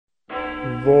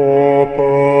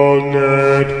Vorpal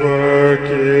Network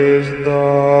is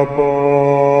the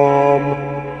bomb,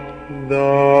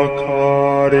 the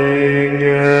cutting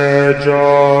edge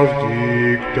of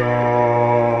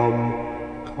geekdom.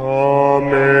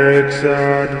 Comics,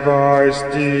 advice,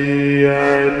 D&D,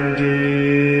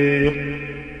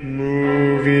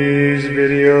 movies,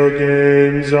 video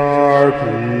games,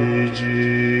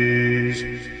 RPGs.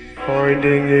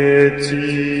 Finding it's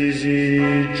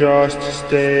easy, just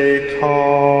stay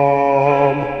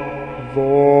calm.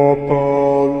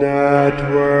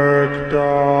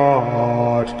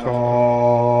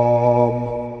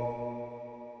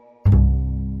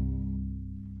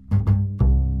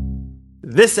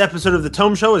 This episode of The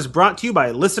Tome Show is brought to you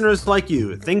by listeners like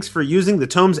you. Thanks for using the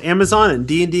Tome's Amazon and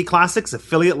D&D Classics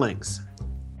affiliate links.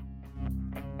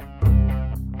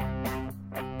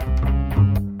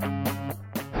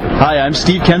 Hi, I'm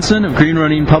Steve Kenson of Green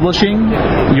Ronin Publishing.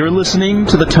 You're listening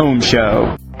to The Tome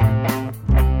Show.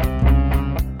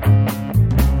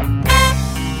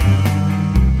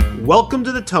 Welcome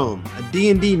to The Tome, a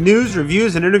D&D news,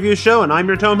 reviews, and interview show, and I'm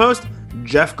your Tome host,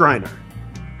 Jeff Greiner.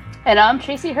 And I'm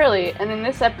Tracy Hurley, and in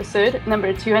this episode,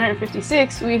 number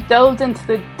 256, we've delved into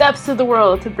the depths of the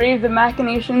world to brave the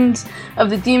machinations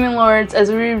of the Demon Lords as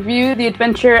we review the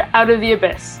adventure Out of the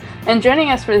Abyss. And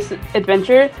joining us for this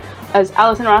adventure is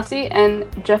Allison Rossi and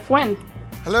Jeff Wynn.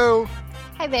 Hello.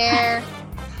 Hi there.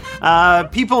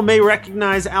 People may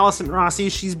recognize Allison Rossi.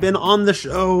 She's been on the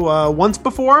show once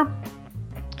before.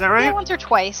 Is that right? Yeah, once or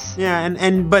twice. Yeah,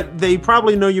 but they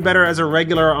probably know you better as a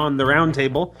regular on the Round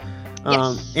Table.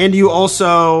 Yes. And you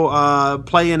also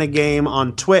play in a game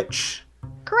on Twitch.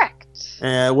 Correct.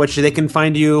 Which they can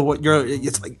find you.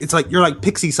 It's like you're like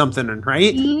Pixie something,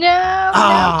 right?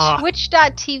 No.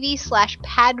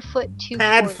 Twitch.tv/Padfoot240.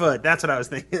 Padfoot. That's what I was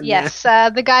thinking. Yes.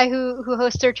 The guy who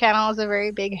hosts their channel is a very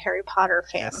big Harry Potter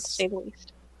fan, to say the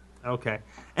least. Okay.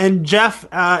 And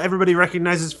Jeff, everybody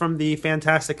recognizes from the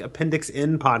fantastic Appendix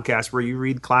In podcast, where you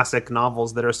read classic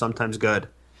novels that are sometimes good.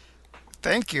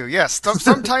 Thank you. Yes,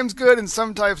 sometimes good and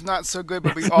sometimes not so good,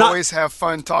 but we always have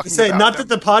fun talking about not them.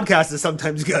 that the podcast is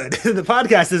sometimes good. The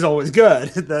podcast is always good.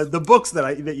 The books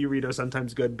that you read are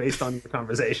sometimes good based on your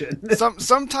conversation.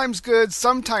 Sometimes good,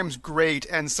 sometimes great,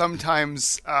 and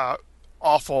sometimes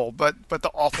awful. But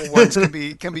the awful ones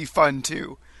can be fun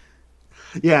too.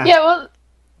 Yeah. Yeah. Well,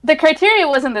 the criteria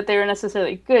wasn't that they were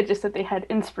necessarily good, just that they had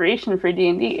inspiration for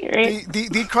D&D, right?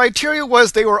 The criteria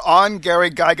was they were on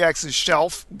Gary Gygax's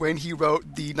shelf when he wrote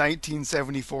the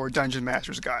 1974 Dungeon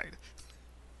Master's Guide.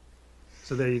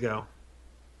 So there you go.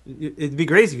 It'd be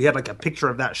great if you had like a picture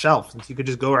of that shelf, since you could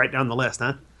just go right down the list,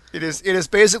 huh? It is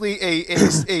basically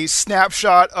a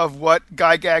snapshot of what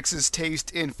Gygax's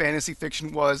taste in fantasy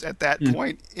fiction was at that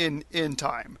point in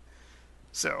time.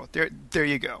 So there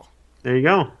you go. There you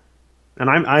go. And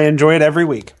I enjoy it every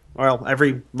week. Well,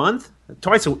 every month?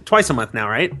 Twice a month now,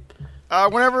 right?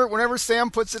 Whenever Sam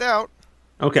puts it out.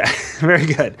 Okay, very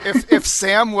good. If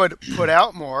Sam would put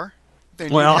out more,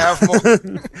 then you'd have more.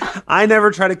 I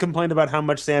never try to complain about how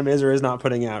much Sam is or is not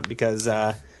putting out, because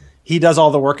he does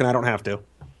all the work and I don't have to.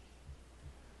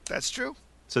 That's true.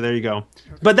 So there you go.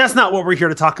 But that's not what we're here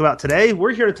to talk about today.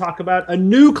 We're here to talk about a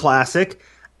new classic,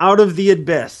 Out of the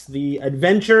Abyss, the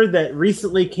adventure that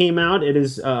recently came out. It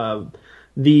is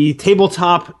the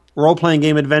tabletop role-playing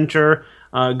game adventure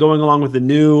going along with the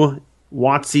new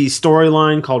WotC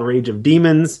storyline called Rage of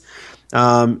Demons.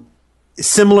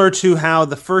 Similar to how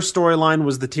the first storyline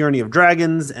was the Tyranny of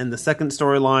Dragons and the second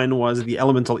storyline was the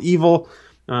Elemental Evil.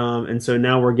 And so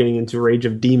now we're getting into Rage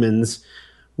of Demons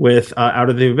with Out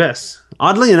of the Abyss.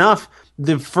 Oddly enough,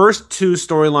 the first two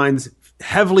storylines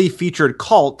heavily featured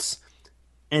cults.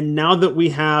 And now that we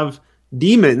have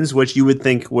demons, which you would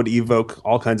think would evoke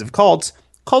all kinds of cults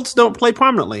don't play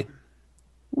prominently.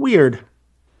 Weird.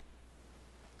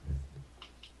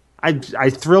 I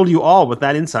thrilled you all with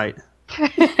that insight.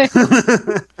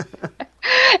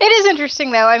 It is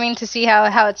interesting, though, to see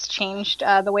how it's changed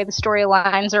the way the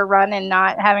storylines are run and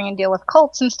not having to deal with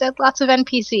cults. Instead, lots of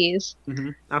NPCs.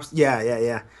 Mm-hmm.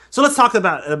 Yeah. So let's talk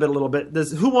about it a little bit.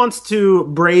 Who wants to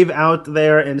brave out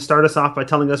there and start us off by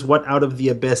telling us what Out of the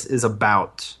Abyss is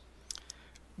about?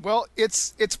 Well,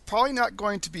 it's probably not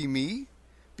going to be me,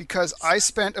 because I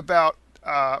spent about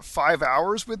 5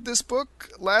 hours with this book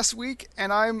last week,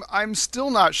 and I'm still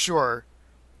not sure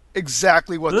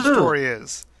exactly what the story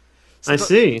is. I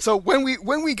see. So when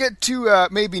we get to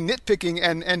maybe nitpicking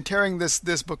and tearing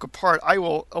this book apart, I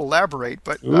will elaborate.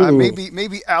 But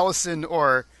maybe Allison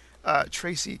or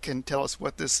Tracy can tell us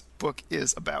what this book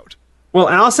is about. Well,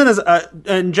 Allison is,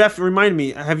 and Jeff, remind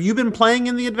me, have you been playing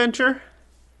in the adventure?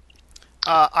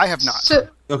 I have not. So,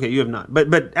 Okay, you have not.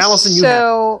 But Allison, you have.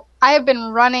 so I have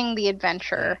been running the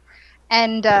adventure,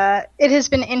 and it has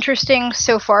been interesting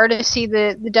so far to see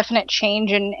the definite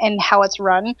change in how it's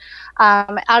run.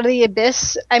 Out of the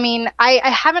Abyss, I mean, I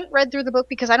haven't read through the book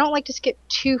because I don't like to skip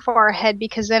too far ahead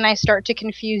because then I start to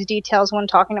confuse details when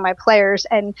talking to my players.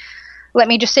 And let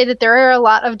me just say that there are a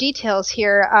lot of details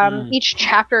here. Each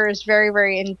chapter is very,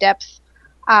 very in-depth.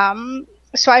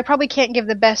 So I probably can't give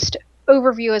the best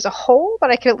overview as a whole, but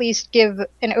I could at least give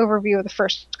an overview of the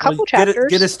first couple chapters.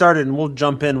 Get us started, and we'll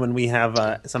jump in when we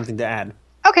have something to add.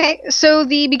 Okay, so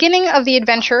the beginning of the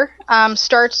adventure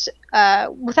starts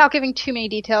without giving too many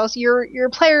details. Your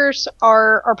players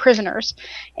are prisoners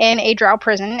in a drow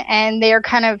prison, and they are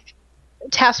kind of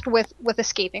tasked with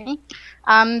escaping.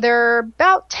 There are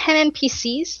about 10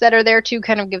 NPCs that are there to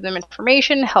kind of give them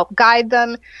information, help guide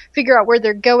them, figure out where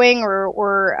they're going,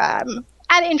 or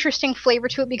add interesting flavor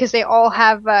to it because they all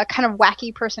have kind of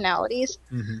wacky personalities.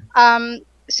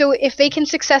 So if they can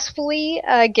successfully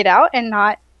get out and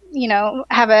not,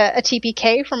 have a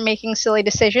TPK from making silly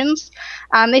decisions,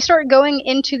 they start going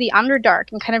into the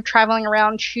Underdark and kind of traveling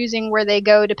around, choosing where they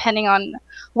go depending on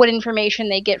what information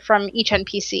they get from each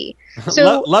NPC.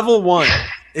 So level 1,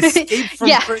 escape from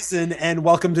prison and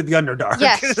welcome to the Underdark.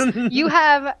 Yes, you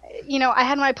have, I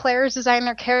had my players design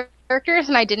their characters,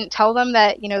 and I didn't tell them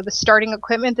that, the starting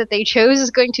equipment that they chose is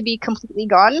going to be completely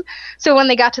gone. So when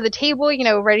they got to the table,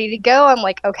 ready to go, I'm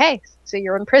like, okay, so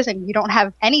you're in prison. You don't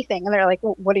have anything. And they're like,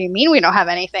 well, what do you mean we don't have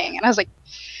anything? And I was like,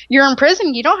 you're in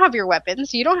prison. You don't have your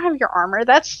weapons. You don't have your armor.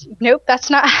 Nope, that's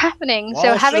not happening. Well,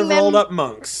 so having them rolled up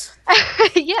monks.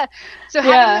 yeah. So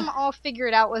having them all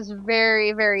figured out was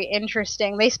very, very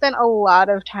interesting. They spent a lot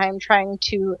of time trying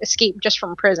to escape just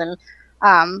from prison.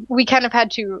 We kind of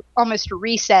had to almost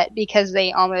reset because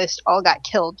they almost all got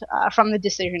killed from the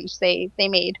decisions they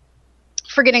made.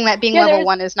 Forgetting that being level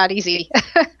 1 is not easy.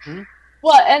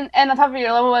 Well, and on top of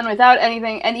your level 1 without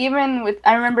anything, and even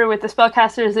I remember with the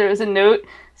spellcasters, there was a note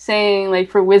saying, like,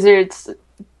 for wizards,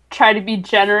 try to be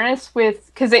generous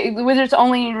because the wizards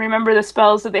only remember the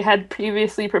spells that they had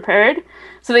previously prepared,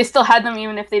 so they still had them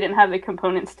even if they didn't have the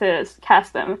components to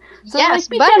cast them. So yes,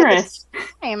 be generous. At the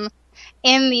same time,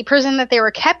 in the prison that they were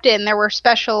kept in, there were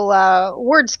special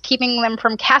wards keeping them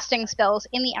from casting spells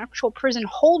in the actual prison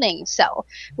holding cell,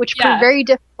 which proved very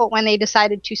difficult when they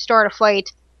decided to start a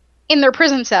fight in their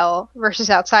prison cell versus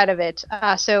outside of it.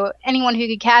 So anyone who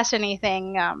could cast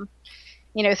anything,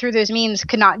 through those means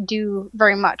could not do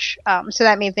very much. So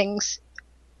that made things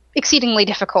exceedingly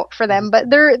difficult for them. But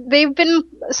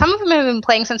some of them have been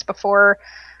playing since before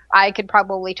I could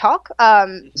probably talk.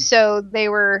 So they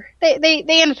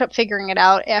ended up figuring it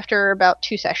out after about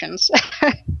 2 sessions.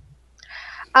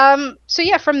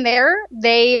 From there,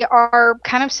 they are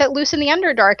kind of set loose in the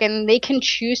Underdark, and they can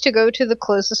choose to go to the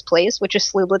closest place, which is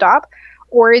Slubladop,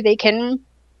 or they can,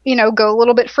 go a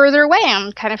little bit further away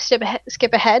and kind of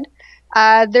skip ahead.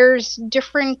 There's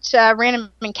different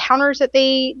random encounters that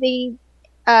they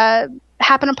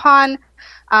happen upon.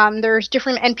 There's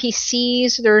different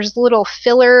NPCs. There's little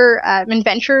filler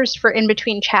adventures for in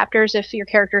between chapters if your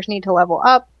characters need to level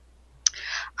up.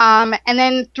 And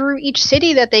then through each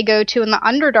city that they go to in the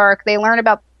Underdark, they learn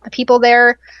about the people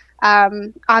there,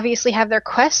 obviously have their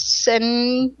quests,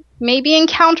 and maybe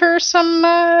encounter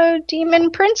some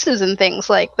demon princes and things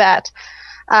like that.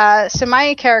 So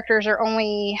my characters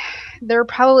they're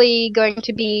probably going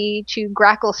to be to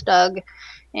Gracklestug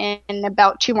in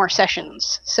about 2 more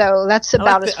sessions. So that's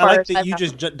about as far as I like that you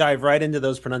just dive right into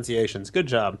those pronunciations. Good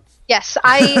job. Yes,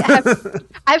 I've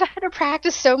had to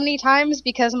practice so many times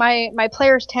because my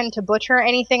players tend to butcher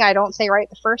anything I don't say right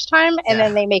the first time, and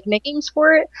then they make nicknames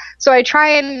for it. So I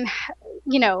try and,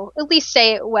 at least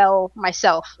say it well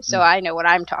myself so I know what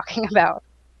I'm talking about.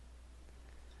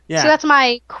 Yeah. So that's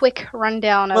my quick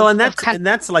rundown of and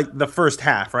that's like the first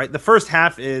half, right? The first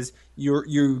half is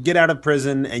you get out of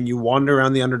prison and you wander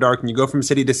around the Underdark and you go from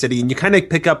city to city and you kind of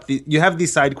pick up you have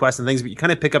these side quests and things, but you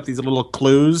kind of pick up these little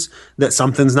clues that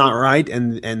something's not right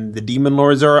and the demon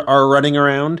lords are running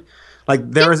around.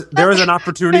 Like there is an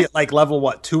opportunity at like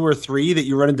level 2 or 3 that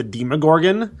you run into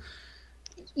Demogorgon.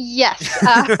 Yes.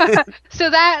 So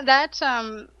that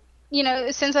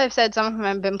since I've said some of them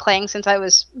have been playing since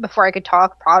before I could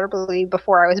talk, probably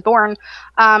before I was born,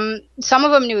 some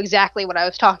of them knew exactly what I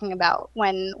was talking about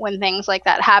when things like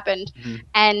that happened. Mm-hmm.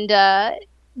 And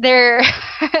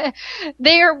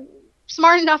they're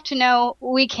smart enough to know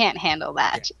we can't handle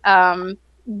that.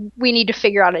 We need to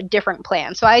figure out a different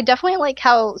plan. So I definitely like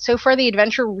how so far the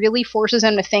adventure really forces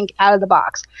them to think out of the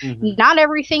box. Mm-hmm. Not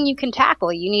everything you can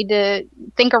tackle. You need to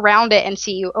think around it and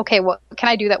see, okay, what can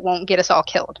I do that won't get us all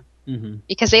killed?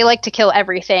 because they like to kill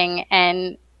everything,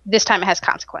 and this time it has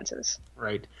consequences.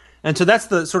 Right. And so that's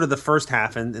the sort of the first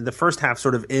half, and the first half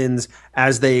sort of ends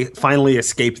as they finally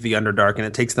escape the Underdark, and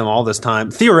it takes them all this time.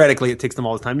 Theoretically, it takes them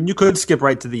all this time, and you could skip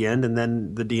right to the end, and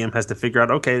then the DM has to figure out,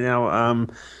 okay, now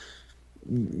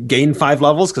gain 5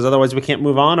 levels because otherwise we can't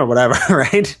move on or whatever,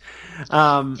 right?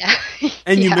 And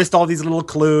you missed all these little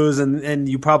clues, and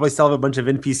you probably still have a bunch of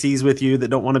NPCs with you that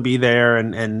don't want to be there,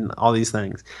 and all these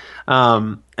things.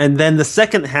 And then the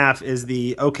second half is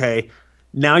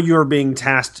now you're being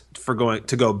tasked for going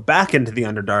to go back into the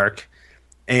Underdark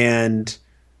and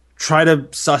try to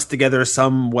suss together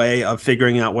some way of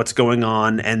figuring out what's going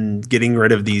on and getting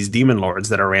rid of these demon lords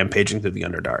that are rampaging through the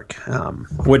Underdark,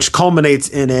 which culminates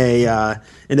in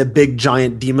a big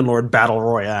giant demon lord battle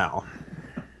royale.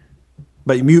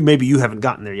 But maybe you haven't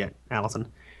gotten there yet, Allison.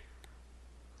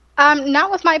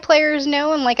 Not with my players,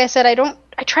 no. And like I said,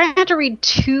 I try not to read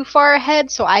too far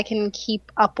ahead so I can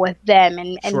keep up with them,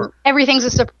 and Sure. everything's a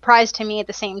surprise to me at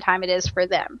the same time it is for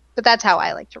them. But that's how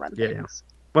I like to run things. Yeah.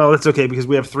 Well, it's okay because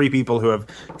we have 3 people who have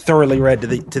thoroughly read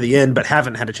to the end but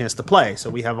haven't had a chance to play, so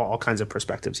we have all kinds of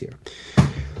perspectives here.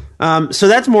 So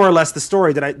that's more or less the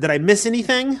story. Did I miss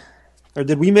anything, or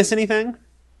did we miss anything?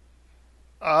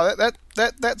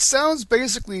 That sounds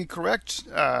basically correct,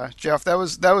 Jeff. That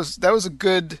was a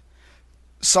good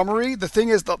summary. The thing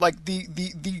is that like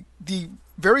the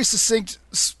very succinct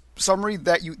summary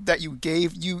that you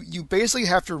gave, you basically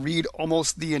have to read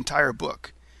almost the entire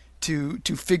book to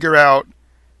figure out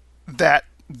that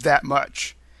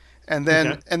much, and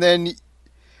then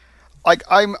like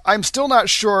I'm still not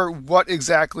sure what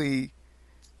exactly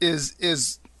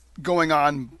is going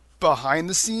on behind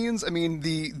the scenes. I mean,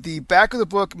 the back of the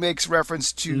book makes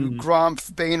reference to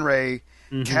Gromf Bainray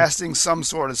casting some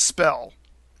sort of spell.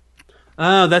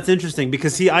 Oh, that's interesting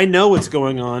because I know what's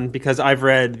going on because I've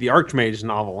read the Archmage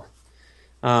novel,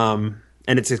 and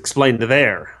it's explained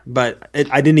there. But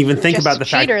I didn't even think about the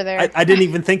fact. I didn't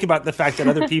even think about the fact that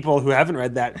other people who haven't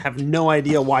read that have no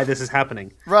idea why this is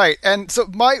happening. Right, and so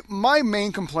my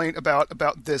main complaint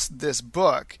about this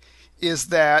book is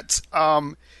that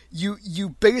you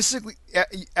basically,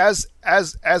 as a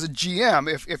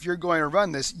GM, if you're going to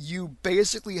run this, you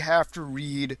basically have to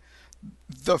read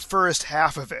the first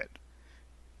half of it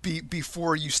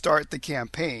before you start the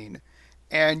campaign,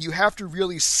 and you have to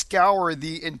really scour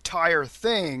the entire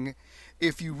thing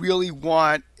if you really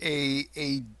want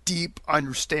a deep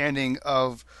understanding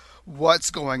of what's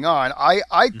going on.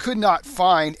 I could not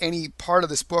find any part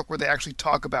of this book where they actually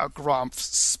talk about Gromf's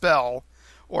spell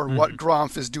or what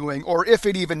Gromf is doing, or if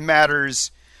it even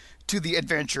matters to the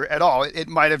adventure at all. It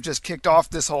might have just kicked off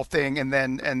this whole thing, and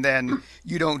then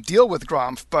you don't deal with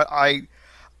Gromf. But I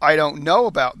don't know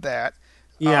about that.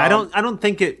 Yeah, I don't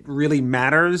think it really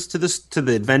matters to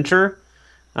the adventure.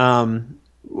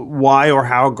 Why or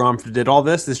how Gromf did all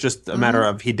this is just a matter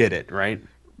of he did it, right?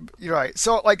 You're right.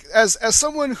 So, like, as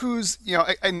someone who's,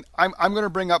 and I'm going to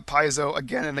bring up Paizo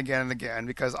again and again and again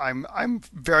because I'm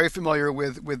very familiar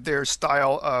with their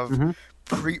style of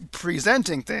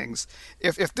presenting things.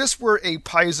 If this were a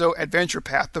Paizo adventure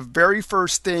path, the very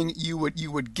first thing you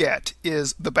would get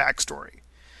is the backstory.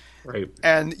 Right.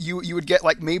 And you would get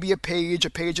like maybe a page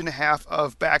and a half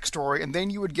of backstory, and then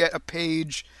you would get a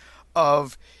page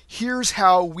of here's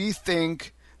how we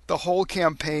think the whole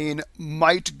campaign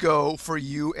might go for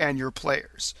you and your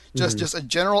players. Just a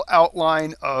general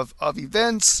outline of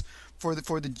events for the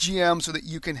GM so that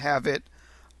you can have it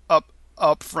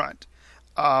up front.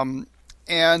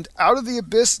 And Out of the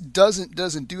Abyss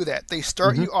doesn't do that. They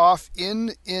start you off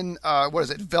in what is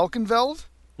it, Velkenvelve?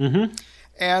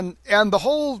 And the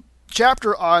whole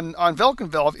chapter on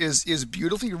Velkenvelve is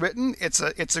beautifully written. It's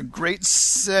a great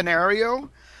scenario.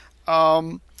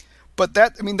 But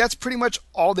that's pretty much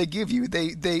all they give you.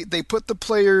 They put the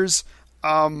players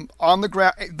on the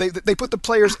ground. They put the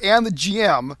players and the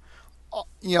GM,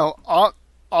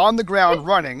 on the ground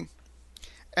running,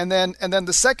 and then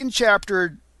the second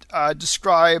chapter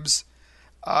describes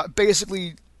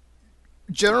basically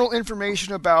general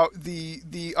information about the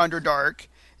Underdark.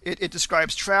 It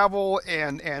describes travel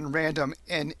and random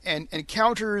and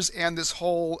encounters and this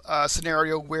whole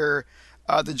scenario where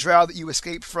the drow that you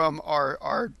escaped from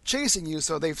are chasing you.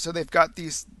 So they've got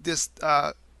this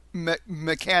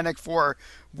mechanic for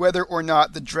whether or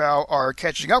not the drow are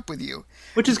catching up with you,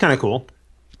 which is kind of cool.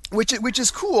 Which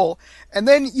is cool. And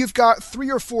then you've got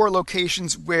 3 or 4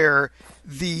 locations where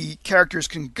the characters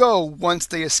can go once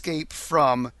they escape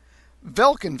from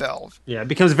Velkenvelve. Yeah, it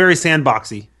becomes very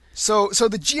sandboxy. So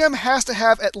the GM has to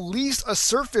have at least a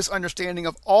surface understanding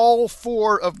of all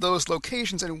 4 of those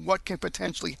locations and what can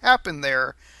potentially happen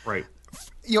there. Right.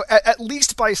 at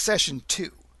least by session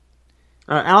 2.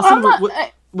 Allison,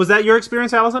 was that your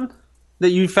experience, Allison? That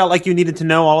you felt like you needed to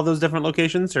know all of those different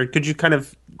locations, or could you kind of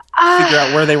figure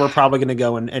out where they were probably going to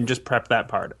go and just prep that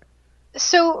part?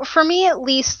 So for me, at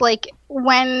least, like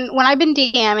when I've been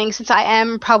DMing, since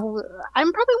I'm probably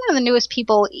one of the newest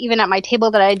people, even at my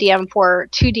table that I DM for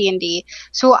to D&D.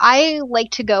 So I like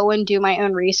to go and do my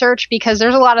own research because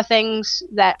there's a lot of things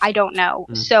that I don't know.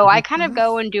 Mm-hmm. So I kind of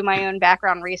go and do my own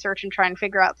background research and try and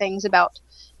figure out things about,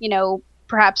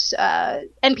 perhaps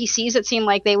NPCs that seem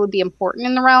like they would be important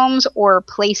in the realms, or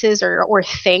places or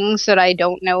things that I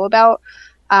don't know about.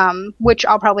 Which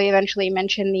I'll probably eventually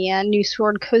mention the New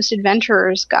Sword Coast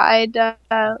Adventurers Guide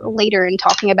later in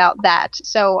talking about that.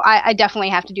 So I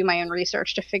definitely have to do my own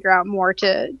research to figure out more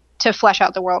to flesh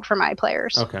out the world for my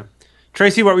players. Okay.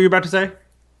 Tracy, what were you about to say?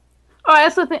 Oh,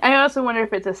 I also wonder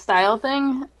if it's a style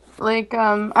thing. Like,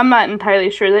 I'm not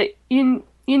entirely sure that you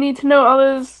need to know all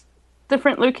those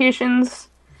different locations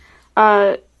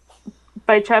by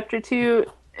chapter 2.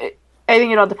 I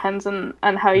think it all depends on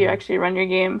how you actually run your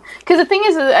game. Because the thing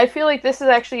is, I feel like this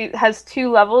has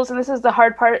 2 levels, and this is the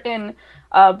hard part in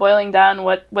boiling down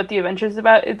what the adventure is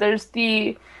about. There's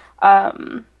the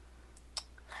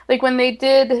like when they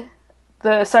did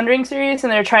the Sundering series,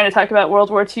 and they're trying to talk about World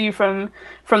War II from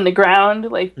the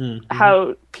ground, like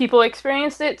how people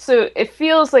experienced it. So it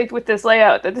feels like with this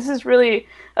layout that this is really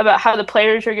about how the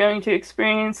players are going to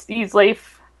experience these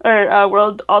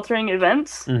world-altering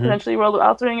events, potentially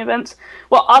world-altering events,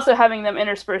 while also having them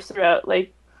interspersed throughout,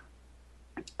 like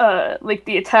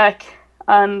the attack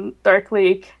on Dark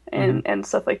Lake and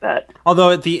stuff like that. Although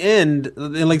at the end, at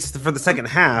least for the second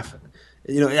half,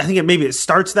 I think maybe it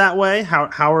starts that way.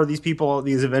 How are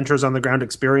these adventurers on the ground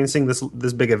experiencing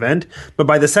this big event? But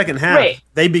by the second half,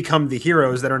 they become the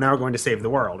heroes that are now going to save the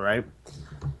world, right?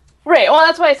 Right. Well,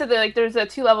 that's why I said that there's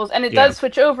 2 levels, and it does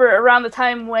switch over around the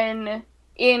time when.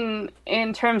 In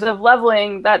terms of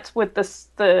leveling, that's what the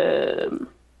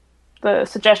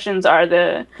suggestions are,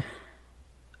 the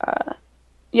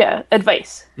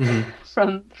advice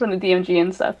from the DMG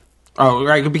and stuff. Oh,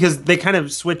 right, because they kind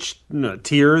of switched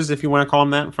tiers, if you want to call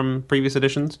them that, from previous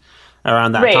editions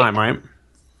around that time, right?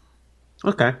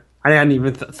 Okay, I hadn't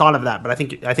even thought of that, but I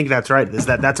think that's right. Is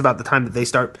that's about the time that they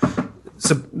start.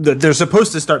 They're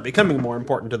supposed to start becoming more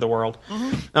important to the world,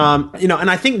 and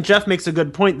I think Jeff makes a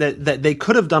good point that they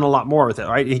could have done a lot more with it.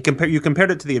 Right? You compared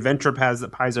it to the adventure paths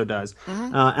that Paizo does,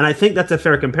 and I think that's a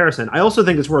fair comparison. I also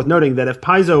think it's worth noting that if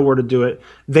Paizo were to do it,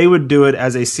 they would do it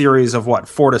as a series of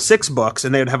 4 to 6 books,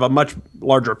 and they would have a much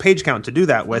larger page count to do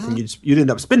that with, and you'd end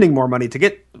up spending more money to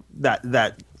get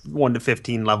that 1 to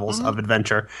 15 levels of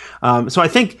adventure. So I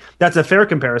think that's a fair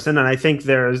comparison, and I think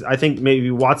maybe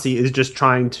WotC is just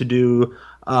trying to do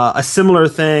a similar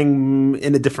thing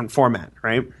in a different format,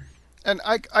 right? And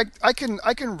I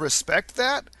can respect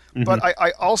that, but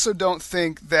I also don't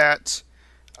think that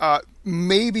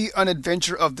maybe an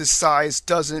adventure of this size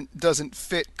doesn't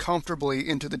fit comfortably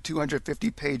into the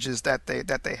 250 pages that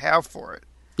they have for it.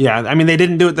 Yeah, I mean, they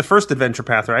didn't do it the first adventure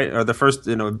path, right? Or the first,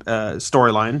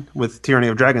 storyline with Tyranny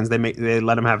of Dragons. They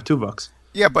let them have 2 books.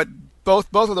 Yeah, but both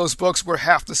of those books were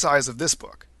half the size of this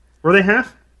book. Were they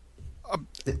half?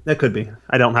 That could be.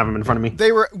 I don't have them in front of me.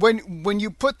 They were when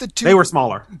you put the 2. They were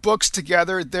smaller books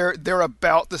together. They're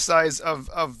about the size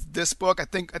of this book. I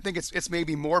think it's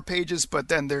maybe more pages, but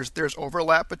then there's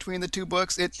overlap between the 2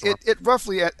 books. It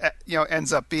roughly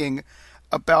ends up being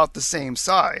about the same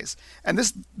size, and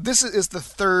this is the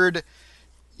 3rd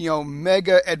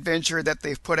mega adventure that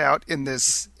they've put out in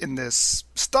this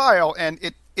style, and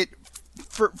it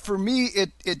for me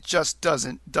it just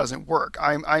doesn't work.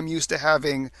 I'm used to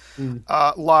having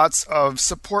lots of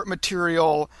support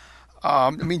material.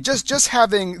 I mean, just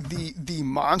having the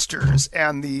monsters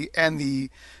and the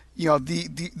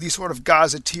sort of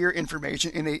gazetteer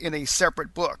information in a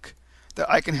separate book that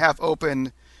I can have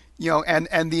open.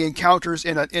 And the encounters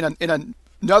in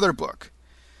another book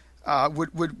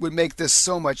would make this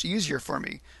so much easier for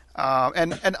me.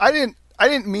 And I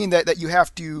didn't mean that you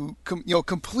have to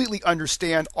completely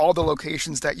understand all the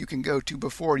locations that you can go to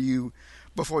before you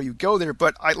go there.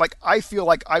 But I feel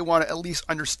like I want to at least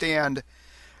understand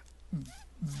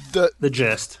the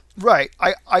gist. Right.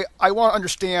 I want to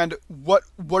understand what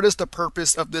is the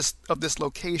purpose of this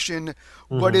location.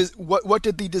 What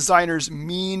did the designers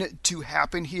mean to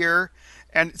happen here?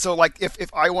 And so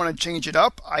if I want to change it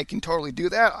up, I can totally do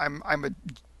that. I'm a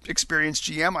experienced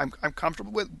GM. I'm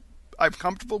comfortable with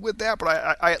that,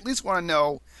 but I at least want to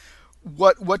know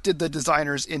what did the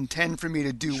designers intend for me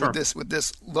to do with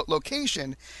this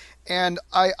location. And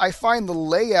I find the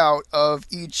layout of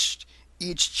each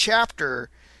chapter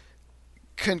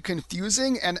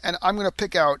confusing, and I'm going to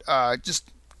pick out just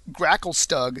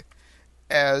Gracklestug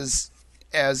as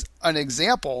an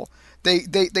example.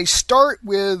 They start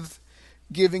with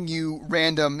giving you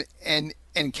random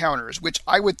encounters, which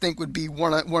I would think would be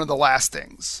one of the last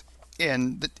things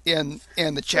in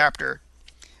the chapter,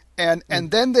 and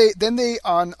then they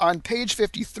on page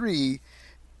 53.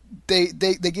 They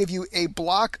give you a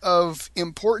block of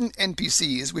important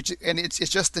NPCs, and it's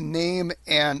just the name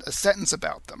and a sentence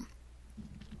about them.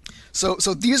 So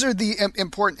these are the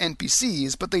important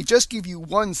NPCs, but they just give you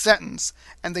one sentence,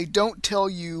 and they don't tell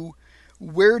you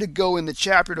where to go in the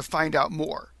chapter to find out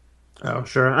more. Oh,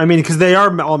 sure. I mean, because they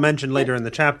are all mentioned later in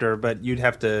the chapter, but you'd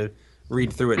have to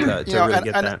read through it to really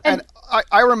get that. And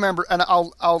I remember, and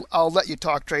I'll let you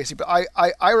talk, Tracy, but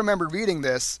I remember reading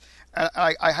this, and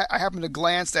I happened to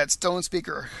glance at Stone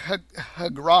Speaker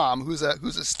Hagram, who's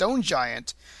a stone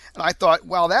giant, and I thought,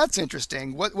 wow, that's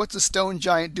interesting. What's a stone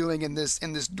giant doing in this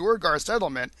Duergar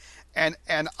settlement? And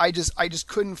I just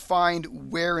couldn't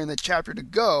find where in the chapter to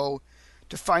go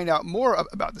to find out more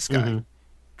about this guy. Mm-hmm.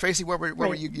 Tracy, what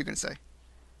were you going to say?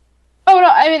 Oh no,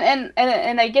 I mean,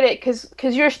 and I get it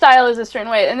because your style is a certain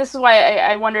way, and this is why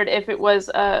I wondered if it was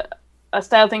a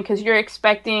style thing, because you're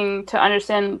expecting to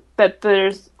understand that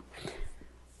there's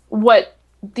what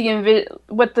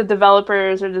the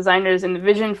developers or designers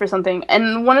envisioned for something.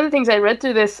 And one of the things I read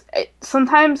through this, a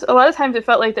lot of times it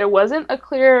felt like there wasn't a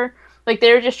clear, like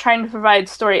they were just trying to provide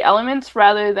story elements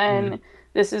rather than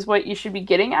this is what you should be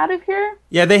getting out of here.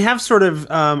 Yeah, they have sort of,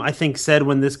 I think, said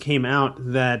when this came out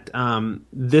that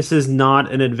this is not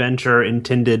an adventure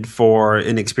intended for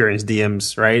inexperienced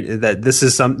DMs, right? That this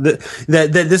is that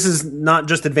this is not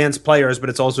just advanced players, but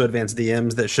it's also advanced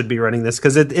DMs that should be running this,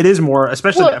 because it is more,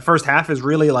 especially that first half is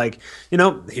really like,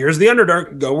 here's the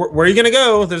Underdark, go where are you going to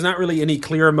go? There's not really any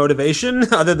clear motivation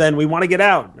other than we want to get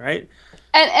out, right?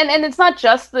 And it's not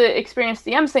just the experienced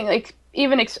DMs thing, like.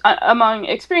 Even among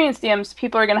experienced DMs,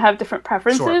 people are going to have different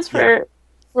preferences for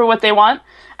what they want,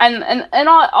 and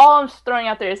all I'm throwing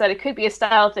out there is that it could be a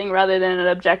style thing rather than an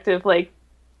objective, like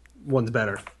one's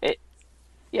better.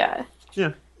 Yeah.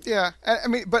 I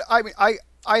mean, but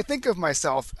I think of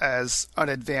myself as an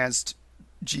advanced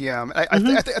GM. I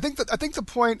think the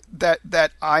point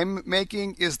that I'm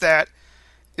making is that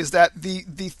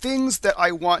the things that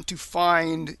I want to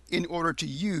find in order to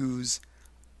use,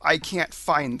 I can't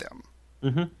find them.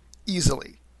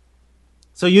 Easily.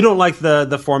 So you don't like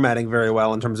the formatting very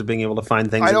well in terms of being able to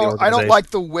find things. I don't like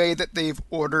the way that they've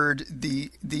ordered the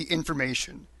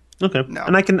information. Okay, no.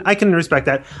 And I can respect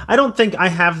that. I don't think I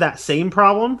have that same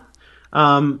problem.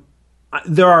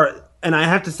 There are, and I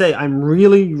have to say, I'm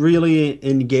really, really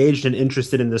engaged and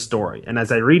interested in this story. And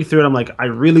as I read through it, I'm like, I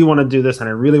really want to do this, and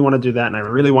I really want to do that, and I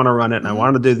really want to run it, and I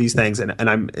want to do these things, and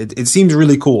it seems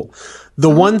really cool.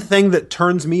 The one thing that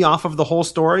turns me off of the whole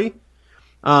story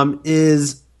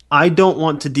is I don't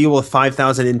want to deal with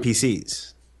 5,000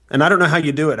 NPCs, and I don't know how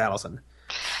you do it, Allison.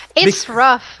 It's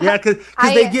rough. Yeah, because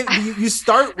they get you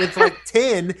start with like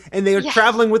 10, and they are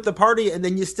traveling with the party, and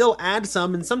then you still add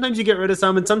some, and sometimes you get rid of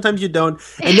some, and sometimes you don't.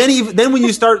 And then when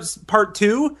you start part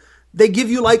 2, they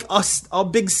give you like a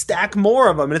big stack more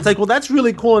of them, and it's like, well, that's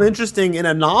really cool and interesting in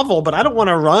a novel, but I don't want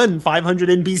to run 500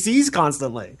 NPCs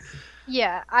constantly.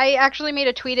 Yeah, I actually made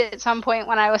a tweet at some point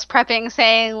when I was prepping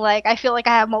saying, like, I feel like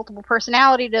I have multiple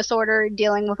personality disorder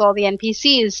dealing with all the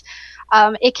NPCs.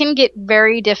 It can get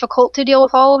very difficult to deal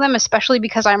with all of them, especially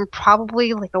because I'm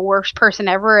probably like the worst person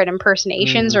ever at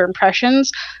impersonations or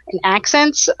impressions and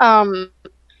accents.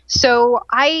 So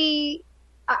I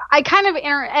kind of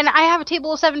and I have a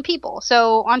table of 7 people.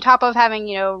 So on top of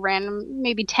having, random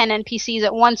maybe 10 NPCs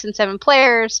at once and 7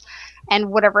 players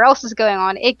and whatever else is going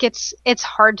on, it's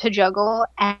hard to juggle.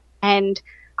 And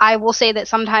I will say that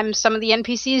sometimes some of the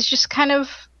NPCs just kind of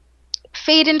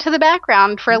fade into the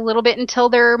background for a little bit until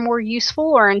they're more useful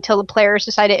or until the players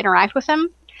decide to interact with them.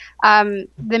 The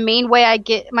main way I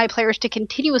get my players to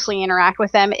continuously interact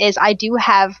with them is I do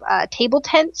have table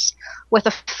tents with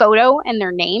a photo and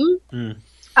their name.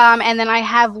 And then I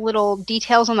have little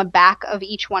details on the back of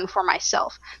each one for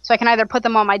myself. So I can either put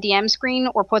them on my DM screen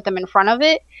or put them in front of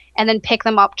it and then pick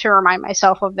them up to remind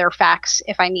myself of their facts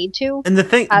if I need to. And the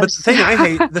thing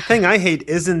I hate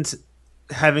isn't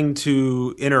having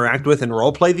to interact with and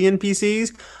roleplay the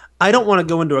NPCs. I don't want to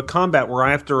go into a combat where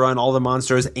I have to run all the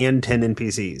monsters and 10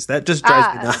 NPCs. That just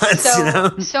drives me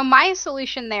nuts. So my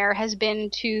solution there has been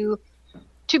to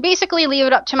basically leave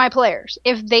it up to my players.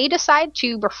 If they decide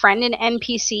to befriend an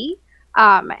NPC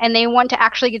and they want to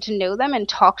actually get to know them and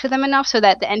talk to them enough so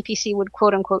that the NPC would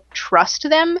quote unquote trust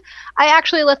them, I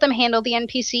actually let them handle the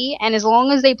NPC, and as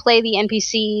long as they play the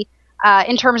NPC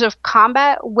in terms of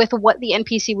combat with what the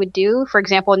NPC would do. For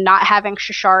example, not having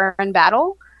Shashar in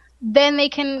battle, then they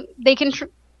can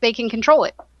control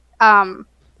it.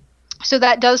 So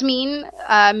that does mean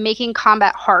making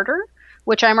combat harder,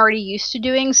 which I'm already used to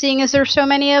doing, seeing as there's so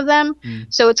many of them.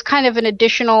 So it's kind of an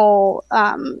additional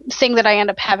thing that I end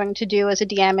up having to do as a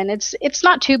DM, and it's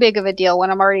not too big of a deal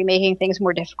when I'm already making things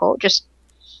more difficult. Just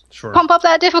pump up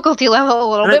that difficulty level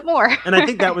a little bit more. And I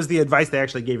think that was the advice they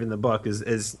actually gave in the book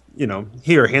is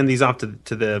here, hand these off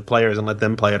to the players and let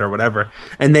them play it or whatever.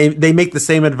 And they make the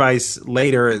same advice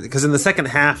later, because in the second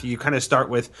half you kind of start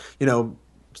with,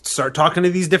 start talking to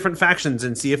these different factions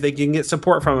and see if they can get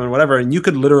support from them and whatever. And you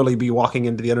could literally be walking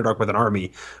into the Underdark with an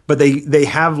army, but they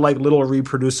have like little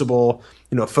reproducible,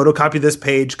 photocopy this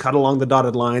page, cut along the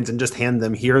dotted lines, and just hand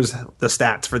them, here's the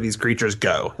stats for these creatures,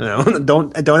 go.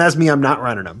 Don't ask me, I'm not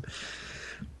running them.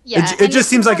 Yeah, it just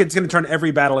seems like it's going to turn every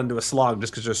battle into a slog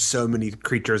just because there's so many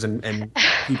creatures and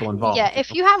people involved. Yeah,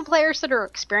 if you have players that are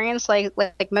experienced, like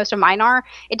most of mine are,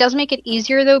 it does make it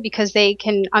easier, though, because they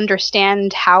can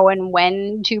understand how and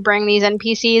when to bring these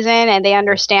NPCs in, and they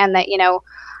understand that,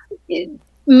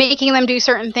 making them do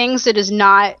certain things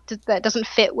that doesn't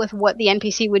fit with what the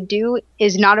NPC would do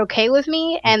is not okay with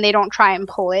me, and they don't try and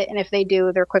pull it, and if they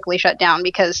do, they're quickly shut down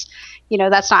because,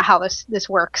 that's not how this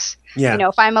works. Yeah.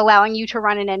 If I'm allowing you to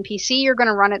run an NPC, you're going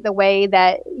to run it the way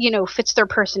that, fits their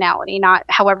personality, not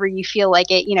however you feel like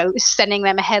it, sending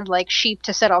them ahead like sheep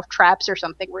to set off traps or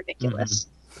something ridiculous.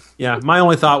 Yeah, my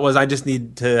only thought was I just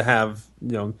need to have,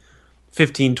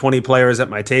 15, 20 players at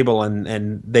my table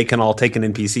and they can all take an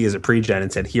NPC as a pre-gen and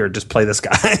said, here, just play this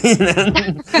guy.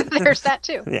 There's that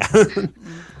too. Yeah.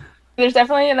 There's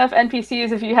definitely enough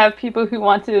NPCs if you have people who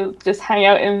want to just hang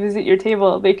out and visit your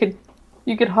table.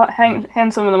 You could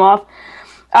hand some of them off.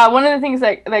 One of the things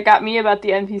that got me about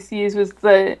the NPCs was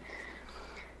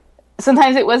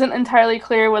sometimes it wasn't entirely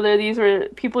clear whether these were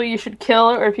people you should kill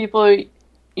or people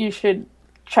you should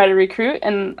try to recruit,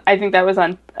 and I think that was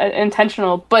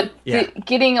intentional. But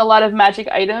getting a lot of magic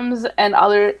items and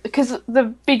because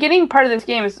the beginning part of this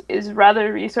game is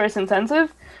rather resource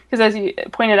intensive, because as you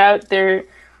pointed out, they're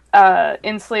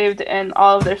enslaved and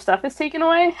all of their stuff is taken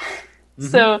away.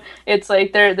 So it's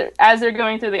like they're as they're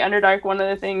going through the Underdark, one of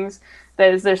the things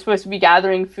that is they're supposed to be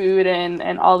gathering food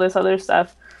and all this other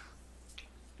stuff.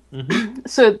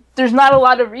 So there's not a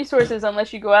lot of resources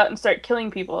unless you go out and start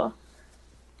killing people.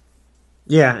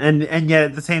 Yeah, and yet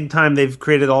at the same time they've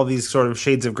created all these sort of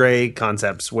shades of gray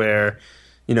concepts where,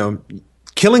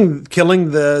 killing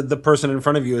the person in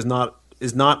front of you is not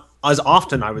as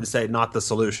often, I would say, not the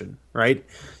solution, right?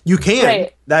 You can.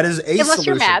 Right. That is a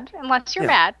solution. Unless you're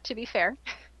mad, to be fair.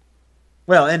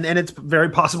 Well, and it's very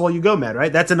possible you go mad,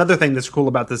 right? That's another thing that's cool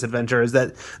about this adventure is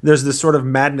that there's this sort of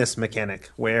madness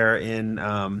mechanic where in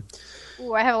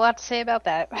Ooh, I have a lot to say about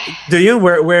that. Do you?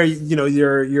 Where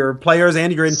your players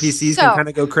and your NPCs can kind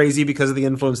of go crazy because of the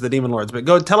influence of the Demon Lords. But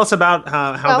go tell us about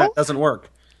how that doesn't work.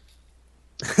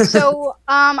 So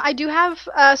I do have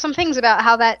some things about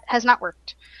how that has not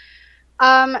worked.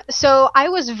 So I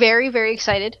was very, very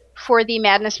excited for the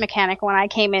madness mechanic when I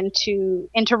came into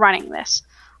running this.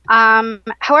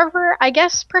 However, I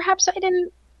guess perhaps I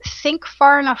didn't think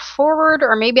far enough forward,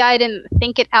 or maybe I didn't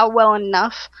think it out well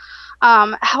enough.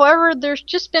 However, there's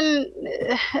just been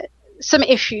some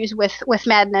issues with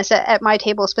madness at my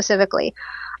table specifically.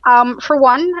 For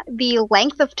one, the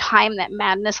length of time that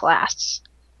madness lasts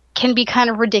can be kind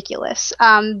of ridiculous.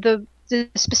 The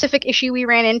specific issue we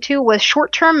ran into was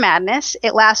short-term madness.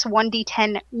 It lasts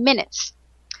 1d10 minutes.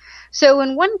 So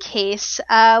in one case,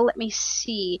 let me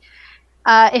see.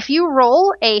 If you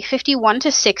roll a 51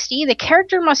 to 60, the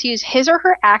character must use his or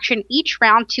her action each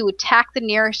round to attack the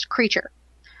nearest creature.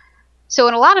 So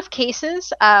in a lot of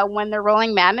cases, when they're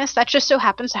rolling madness, that just so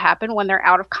happens to happen when they're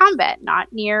out of combat,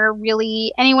 not near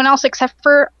really anyone else except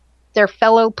for their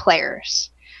fellow players.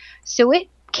 So it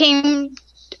came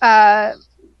to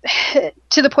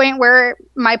the point where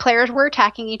my players were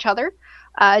attacking each other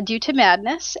due to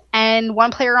madness, and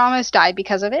one player almost died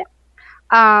because of it.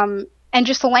 And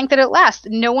just the length that it lasts,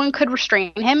 no one could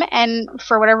restrain him, and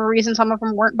for whatever reason, some of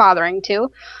them weren't bothering to.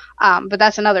 But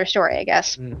that's another story, I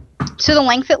guess. So the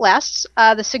length it lasts,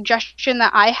 the suggestion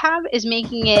that I have is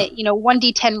making it,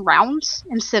 1d10 rounds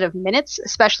instead of minutes,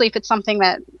 especially if it's something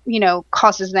that,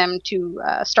 causes them to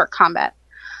start combat.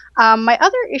 My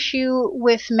other issue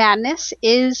with madness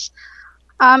is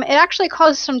it actually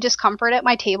caused some discomfort at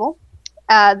my table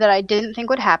that I didn't think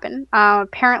would happen.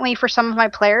 Apparently for some of my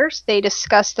players, they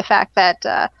discussed the fact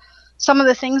that some of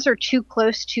the things are too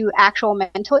close to actual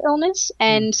mental illness,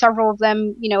 and several of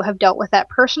them, have dealt with that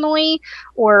personally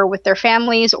or with their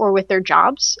families or with their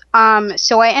jobs.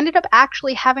 So I ended up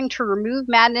actually having to remove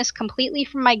madness completely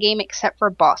from my game except for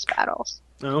boss battles.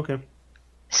 Oh, okay.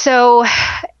 So,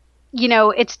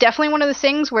 it's definitely one of the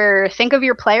things where think of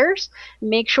your players,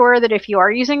 make sure that if you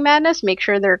are using madness, make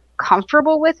sure they're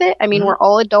comfortable with it. I mean, we're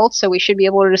all adults, so we should be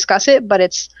able to discuss it, but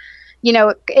it's,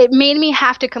 it made me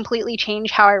have to completely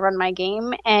change how I run my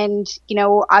game, and,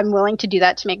 I'm willing to do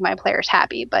that to make my players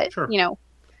happy, but, Sure.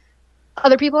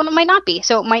 Other people might not be,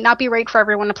 so it might not be right for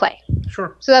everyone to play.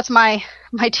 Sure. So that's my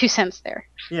 2 cents there.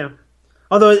 Yeah.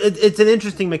 Although it's an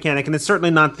interesting mechanic, and it's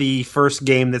certainly not the first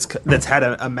game that's had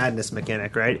a madness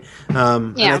mechanic, right?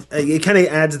 Yeah. It kind of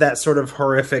adds that sort of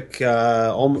horrific,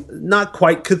 not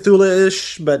quite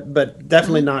Cthulhu-ish, but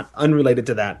definitely not unrelated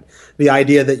to that. The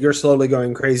idea that you're slowly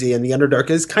going crazy, and the Underdark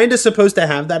is kind of supposed to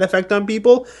have that effect on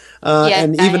people,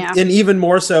 and even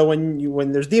more so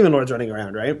when there's demon lords running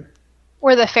around, right?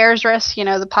 Or the Fair's Risk,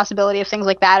 the possibility of things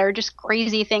like that, or just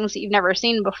crazy things that you've never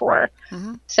seen before.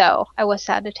 Mm-hmm. So I was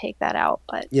sad to take that out,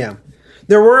 but yeah,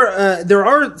 there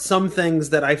are some things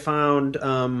that I found. I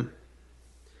don't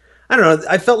know.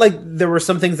 I felt like there were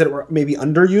some things that were maybe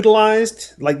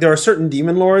underutilized. Like there are certain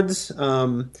demon lords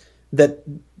that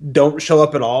don't show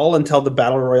up at all until the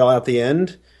battle royale at the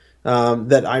end.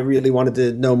 That I really wanted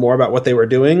to know more about what they were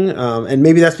doing, and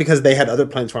maybe that's because they had other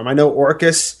plans for them. I know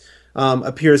Orcus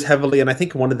appears heavily in, I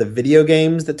think, one of the video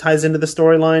games that ties into the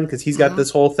storyline, because he's got this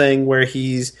whole thing where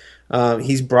he's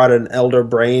brought an elder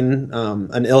brain,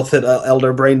 an Illithid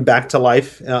elder brain back to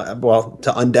life, to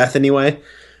undeath anyway.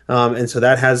 And so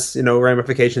that has,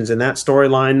 ramifications in that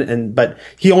storyline. But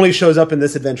he only shows up in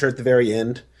this adventure at the very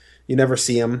end. You never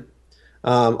see him.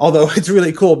 Although it's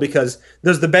really cool because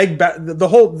there's the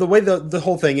way the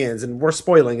whole thing ends, and we're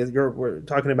spoiling. We're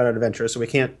talking about an adventure, so we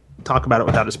can't talk about it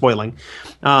without it spoiling.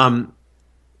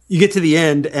 You get to the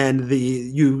end, and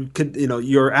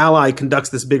your ally conducts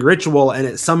this big ritual, and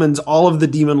it summons all of the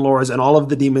demon lords and all of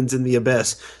the demons in the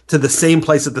abyss to the same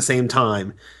place at the same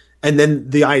time. And then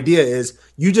the idea is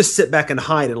you just sit back and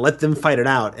hide and let them fight it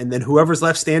out, and then whoever's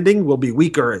left standing will be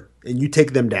weaker, and you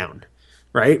take them down,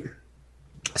 right?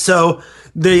 So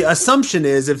the assumption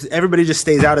is if everybody just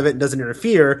stays out of it and doesn't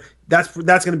interfere, that's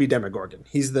going to be Demogorgon.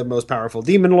 He's the most powerful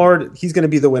demon lord. He's going to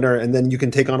be the winner, and then you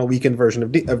can take on a weakened version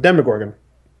of Demogorgon.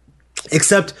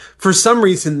 Except for some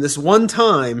reason, this one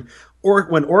time,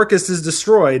 when Orcus is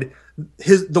destroyed,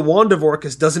 the wand of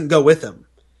Orcus doesn't go with him.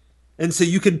 And so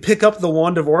you can pick up the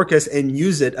wand of Orcus and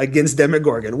use it against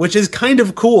Demogorgon, which is kind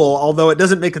of cool, although it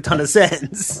doesn't make a ton of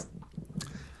sense.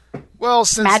 Well,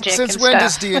 since when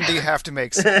does stuff. D&D have to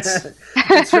make sense?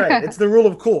 That's right. It's the rule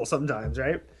of cool sometimes,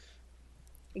 right?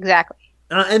 exactly.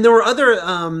 And there were other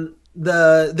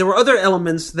there were other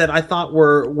elements that I thought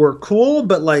were cool,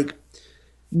 but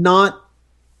not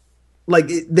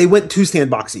they went too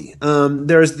sandboxy.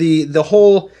 There's the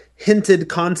whole hinted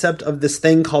concept of this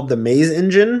thing called the maze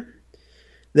engine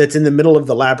that's in the middle of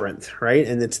the labyrinth, right?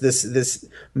 And it's this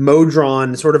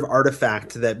Modron sort of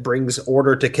artifact that brings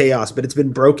order to chaos, but it's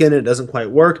been broken. It doesn't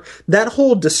quite work. That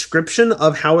whole description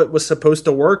of how it was supposed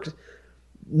to work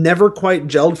never quite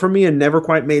gelled for me and never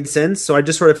quite made sense. So I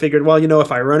just sort of figured, well,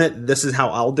 if I run it, this is how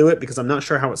I'll do it, because I'm not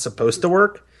sure how it's supposed to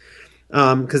work.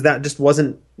 Because that just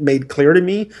wasn't made clear to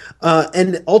me.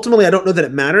 And ultimately, I don't know that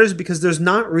it matters, because there's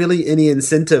not really any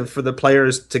incentive for the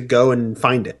players to go and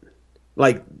find it.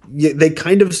 They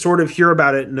kind of sort of hear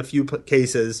about it in a few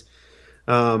cases.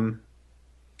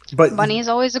 But Money is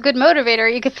always a good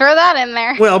motivator. You could throw that in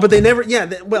there. Well, but they never,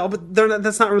 but they're not,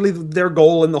 that's not really their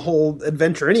goal in the whole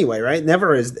adventure anyway, right?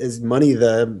 Never is money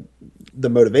the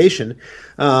motivation.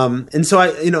 And so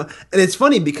and it's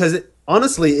funny because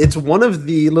honestly, it's one of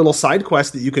the little side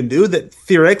quests that you can do that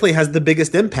theoretically has the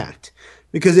biggest impact.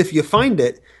 Because if you find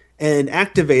it and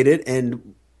activate it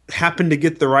and happen to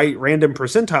get the right random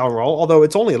percentile roll, although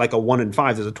it's only like a 1 in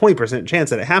 5, there's a 20% chance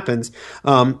that it happens,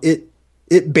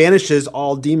 it banishes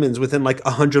all demons within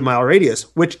 100-mile radius,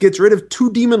 which gets rid of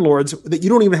 2 demon lords that you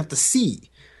don't even have to see.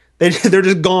 They're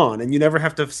just gone, and you never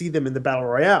have to see them in the battle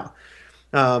royale.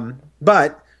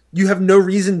 But you have no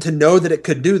reason to know that it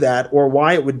could do that, or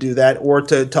why it would do that, or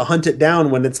to hunt it down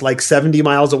when it's 70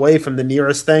 miles away from the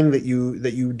nearest thing that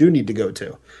you do need to go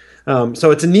to.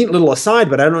 So it's a neat little aside,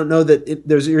 but I don't know that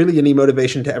there's really any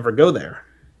motivation to ever go there.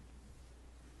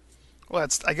 Well,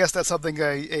 I guess that's something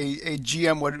a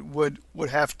GM would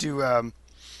have to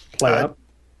Play up.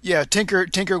 Yeah,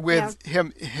 tinker with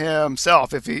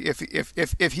himself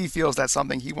if he feels that's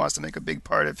something he wants to make a big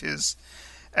part of his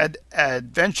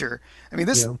adventure. I mean,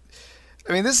 this. Yeah.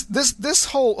 I mean, this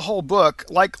whole book,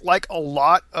 like a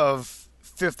lot of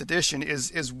fifth edition,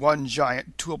 is one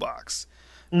giant toolbox.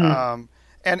 And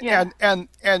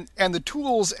the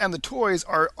tools and the toys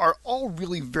are all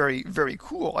really very, very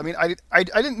cool. I mean, I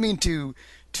didn't mean to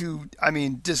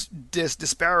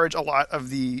disparage a lot of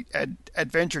the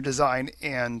adventure design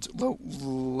and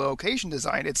location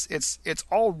design. It's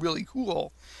all really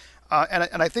cool.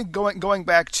 And I think going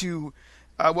back to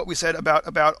what we said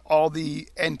about all the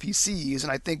NPCs,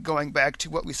 and I think going back to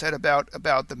what we said about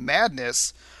the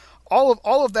madness, all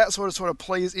of that sort of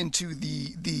plays into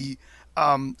the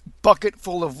bucket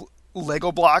full of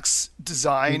Lego blocks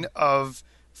design of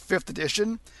fifth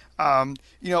edition.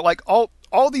 Like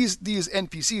all these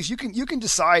NPCs, you can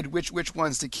decide which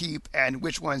ones to keep and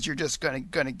which ones you're just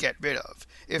gonna get rid of.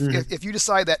 If you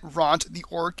decide that Ront the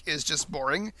orc is just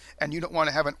boring and you don't want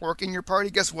to have an orc in your party,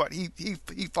 guess what? He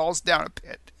falls down a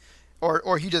pit,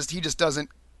 or he just doesn't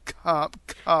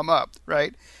come up,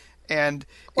 right? And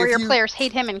or your players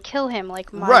hate him and kill him,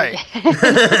 like mine. Right.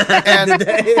 And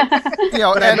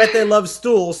but I bet they love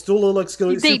Stool. Stool looks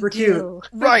super cute.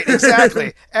 Right,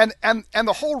 exactly. And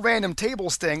the whole random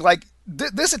tables thing, like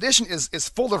this edition is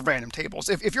full of random tables.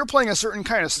 If you're playing a certain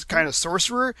kind of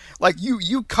sorcerer, like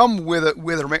you come with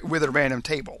a random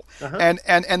table, and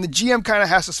the GM kind of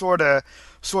has to sort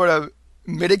of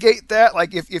mitigate that.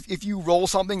 Like if you roll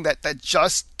something that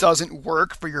just doesn't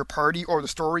work for your party or the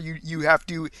story, you have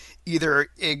to either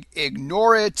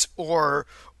ignore it or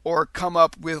come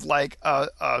up with like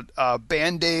a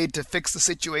band-aid to fix the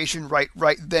situation right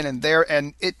then and there,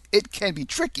 and it can be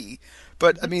tricky.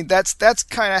 But I mean that's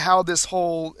kind of how this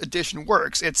whole edition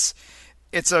works. It's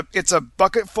a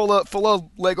bucket full of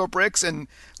Lego bricks, and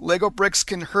Lego bricks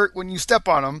can hurt when you step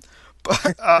on them.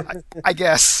 But I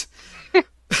guess.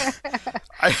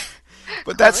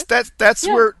 But that's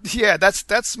where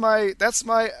that's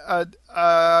my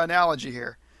analogy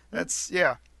here. That's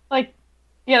like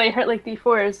they hurt like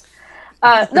D4s.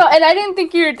 No, and I didn't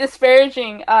think you were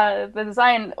disparaging the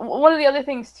design. One of the other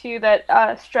things too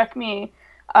that struck me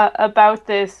about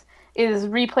this is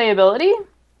replayability.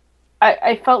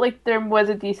 I felt like there was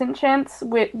a decent chance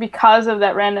because of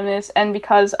that randomness and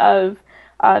because of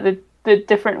the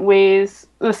different ways,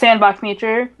 the sandbox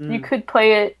nature, you could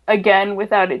play it again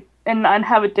without it and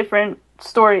have a different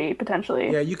story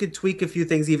potentially. Yeah, you could tweak a few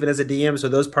things even as a DM, so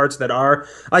those parts that are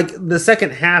like the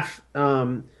second half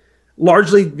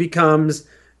largely becomes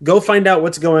go find out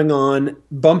what's going on,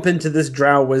 bump into this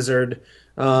drow wizard.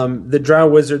 The drow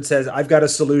wizard says, I've got a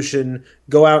solution,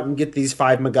 go out and get these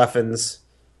 5 MacGuffins,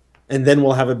 and then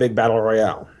we'll have a big battle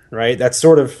royale, right? That's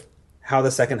sort of how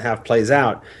the second half plays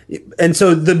out. And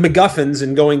so the MacGuffins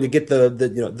and going to get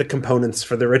the components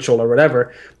for the ritual or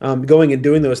whatever, going and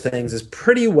doing those things is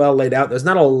pretty well laid out. There's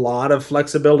not a lot of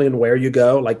flexibility in where you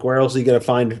go. Like, where else are you going to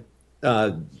find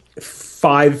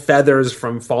 5 feathers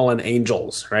from fallen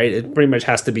angels, right? It pretty much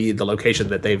has to be the location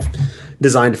that they've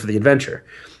designed for the adventure.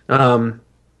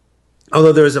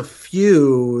 Although there's a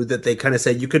few that they kind of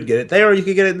say you could get it there or you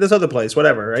could get it in this other place,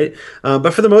 whatever, right?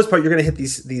 But for the most part, you're going to hit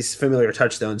these familiar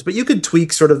touchstones. But you could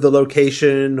tweak sort of the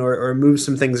location or move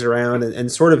some things around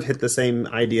and sort of hit the same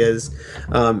ideas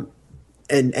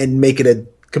and make it a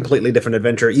completely different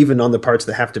adventure, even on the parts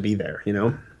that have to be there, you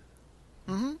know?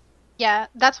 Mm-hmm. Yeah,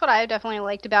 that's what I definitely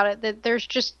liked about it, that there's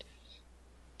just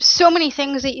so many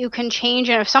things that you can change,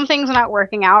 and if something's not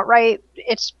working out right,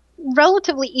 it's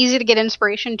relatively easy to get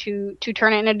inspiration to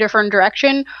turn it in a different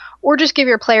direction or just give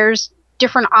your players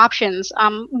different options.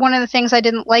 One of the things I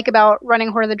didn't like about running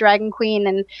Horde of the Dragon Queen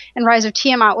and Rise of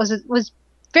Tiamat was it was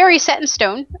very set in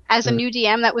stone. As a new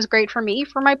DM, that was great for me.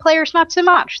 For my players, not so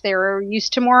much. They were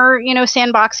used to more,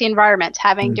 sandboxy environments,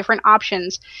 having different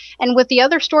options. And with the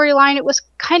other storyline, it was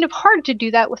kind of hard to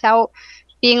do that without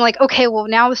being like, okay, well,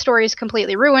 now the story is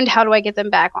completely ruined. How do I get them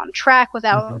back on track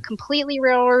without completely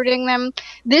railroading them?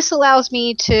 This allows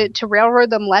me to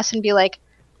railroad them less and be like,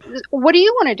 what do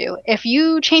you want to do? If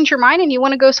you change your mind and you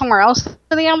want to go somewhere else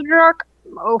for the Underdark,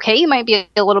 okay, you might be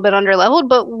a little bit underleveled,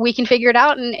 but we can figure it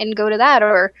out and go to that.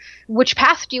 Or which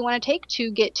path do you want to take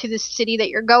to get to the city that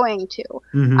you're going to?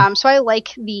 So I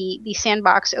like the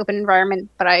sandbox open environment,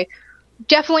 but I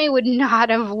definitely would not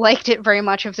have liked it very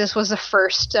much if this was the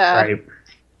first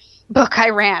book I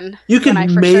ran. You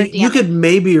could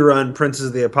maybe run Princes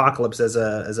of the Apocalypse as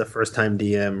a first time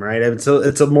DM, right?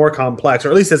 It's a more complex, or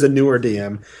at least as a newer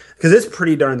DM, because it's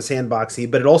pretty darn sandboxy,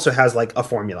 but it also has like a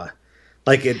formula.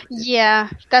 Yeah,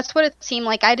 that's what it seemed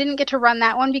like. I didn't get to run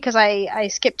that one because I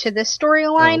skipped to this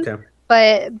storyline. Oh, okay.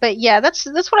 But yeah, that's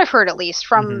what I've heard, at least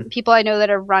from people I know that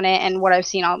have run it and what I've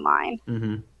seen online.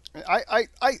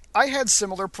 I had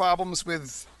similar problems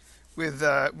with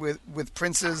with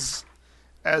princes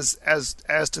as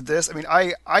to this. I mean,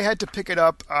 I had to pick it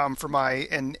up for my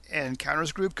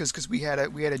encounters group because we had a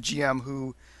GM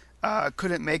who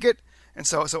couldn't make it, and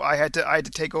so I had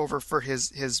to take over for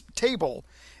his table.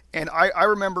 And I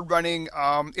remember running.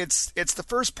 It's the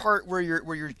first part where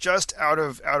you're just out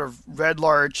of Red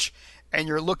Larch, and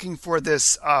you're looking for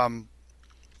this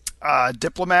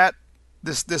diplomat,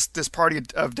 this party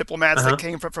of diplomats that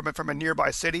came from a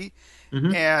nearby city,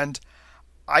 and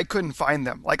I couldn't find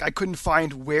them. Like, I couldn't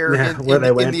find where in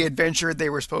the adventure they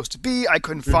were supposed to be. I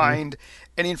couldn't find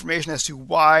any information as to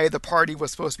why the party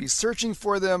was supposed to be searching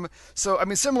for them. So, I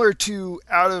mean, similar to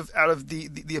out of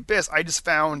the Abyss, I just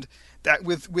found that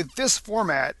with this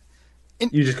format,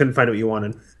 you just couldn't find what you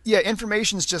wanted. Yeah,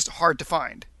 information's just hard to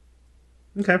find.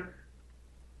 Okay.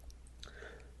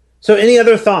 So, any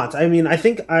other thoughts? I mean, I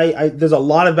think there's a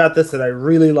lot about this that I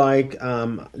really like.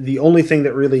 The only thing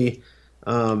that really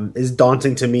is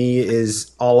daunting to me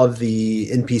is all of the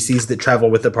NPCs that travel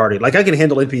with the party. Like, I can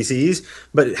handle NPCs,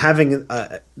 but having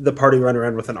the party run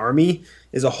around with an army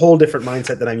is a whole different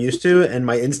mindset that I'm used to, and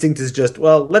my instinct is just,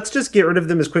 well, let's just get rid of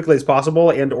them as quickly as possible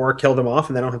and or kill them off,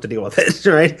 and they don't have to deal with it,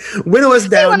 right? Winnow us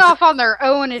down. They went off on their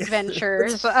own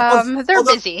adventures. They're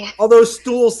busy. Although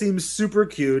Stool seems super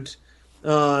cute.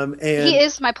 And he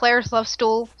is. My players love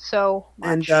Stool so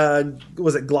much. And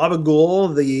was it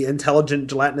Globagool, the intelligent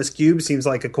gelatinous cube? Seems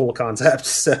like a cool concept.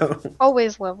 So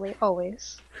always lovely,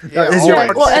 always. Yeah,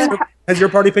 has your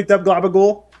party picked up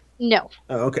Globagool? No.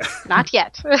 Oh, okay. Not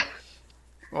yet.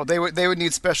 Well, they would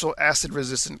need special acid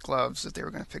resistant gloves if they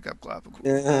were going to pick up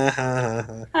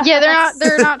Globagool. Yeah,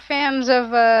 they're not fans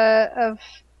of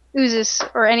oozes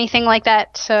or anything like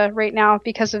that right now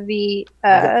because of the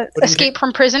escape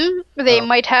from prison. They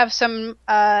might have some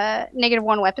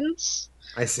 -1 weapons.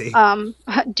 I see.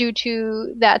 Due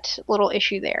to that little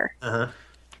issue there.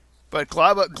 But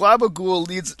Globagool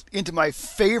leads into my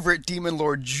favorite demon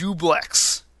lord,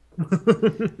 Jublex.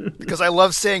 Because I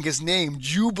love saying his name,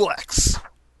 Jublex.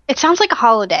 It sounds like a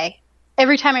holiday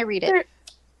every time I read it.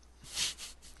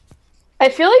 I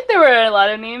feel like there were a lot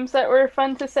of names that were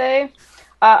fun to say.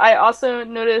 I also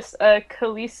noticed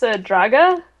Kalisa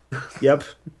Draga. Yep.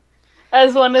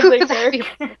 As one of the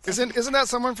characters. Isn't that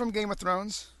someone from Game of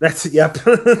Thrones? Yep.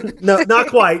 No, not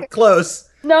quite. Close.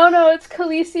 No, it's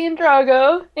Khaleesi and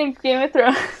Drago in Game of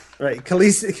Thrones. Right.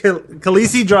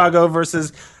 Khaleesi Drago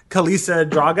versus Kalisa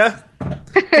Draga.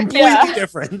 Completely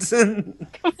different.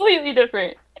 Completely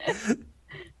different.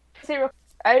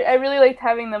 I really liked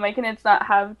having the Myconids not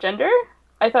have gender.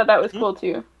 I thought that was cool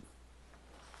too.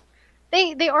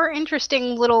 They are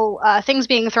interesting little things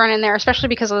being thrown in there, especially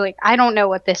because like, I don't know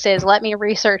what this is. Let me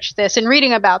research this. And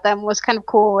reading about them was kind of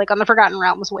cool, like on the Forgotten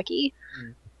Realms wiki.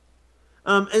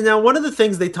 And now one of the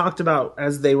things they talked about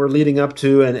as they were leading up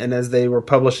to and as they were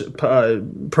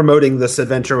promoting this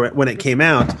adventure when it came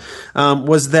out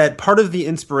was that part of the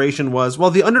inspiration was, well,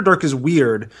 the Underdark is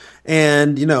weird,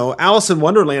 and Alice in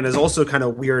Wonderland is also kind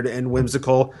of weird and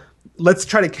whimsical. Let's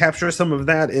try to capture some of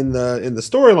that in the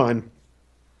storyline.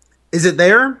 Is it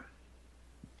there?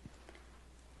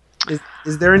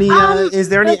 Is there any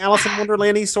Alice in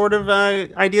Wonderland-y sort of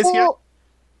ideas here?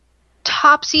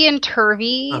 Topsy and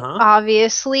turvy,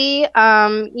 obviously.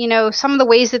 Some of the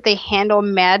ways that they handle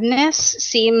madness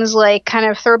seems like kind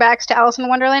of throwbacks to Alice in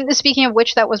Wonderland. Speaking of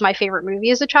which, that was my favorite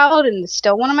movie as a child, and it's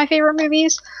still one of my favorite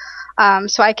movies.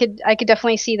 So I could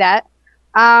definitely see that.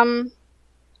 I found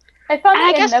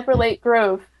it in Neverlake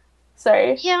Grove.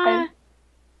 Sorry. Yeah.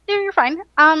 No, you're fine.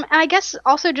 And I guess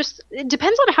also just it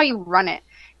depends on how you run it,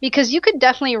 because you could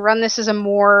definitely run this as a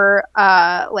more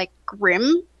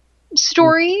grim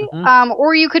story,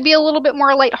 or you could be a little bit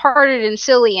more lighthearted and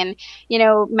silly, and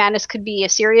madness could be a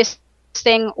serious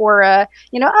thing, or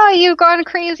you've gone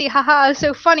crazy, haha,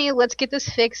 so funny, let's get this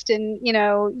fixed, and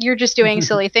you're just doing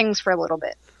silly things for a little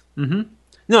bit.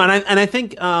 No, and I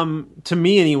think to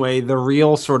me anyway, the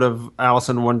real sort of Alice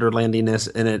in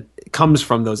Wonderlandiness in it comes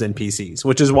from those NPCs,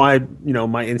 which is why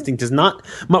my instinct is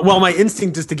my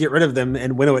instinct is to get rid of them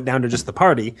and winnow it down to just the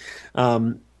party.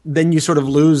 Then you sort of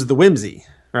lose the whimsy,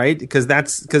 right? Because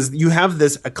you have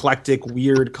this eclectic,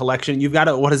 weird collection. You've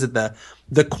got what is it, the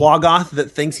Quaggoth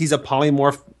that thinks he's a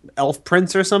polymorph elf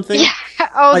prince or something? Yeah.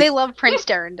 Oh, they love Prince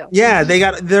Darendil. Yeah,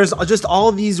 there's just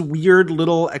all these weird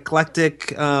little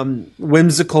eclectic,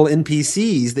 whimsical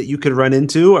NPCs that you could run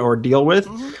into or deal with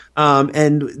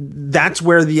And that's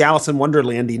where the Alice in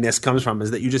Wonderlandiness comes from,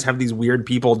 is that you just have these weird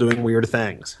people doing weird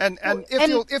things. And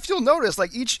if you'll notice,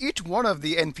 like each one of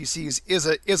the NPCs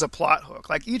is a plot hook.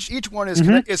 Like each one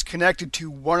is connected to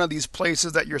one of these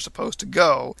places that you're supposed to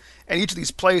go, and each of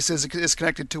these places is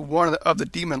connected to one of the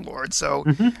demon lords. So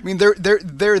I mean, they're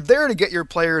there to get your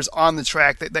players on the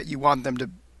track that you want them to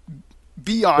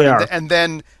be on, and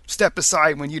then step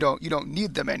aside when you don't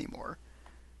need them anymore.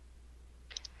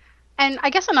 And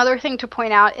I guess another thing to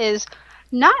point out is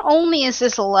not only is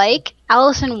this like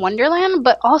Alice in Wonderland,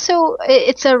 but also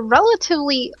it's a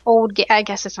relatively old, I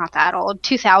guess it's not that old,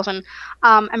 2000,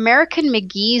 American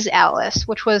McGee's Alice,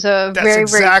 which was a very,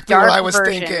 very dark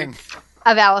version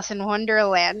of Alice in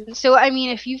Wonderland. So, I mean,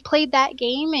 if you've played that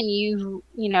game and you've,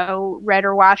 read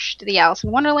or watched the Alice in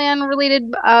Wonderland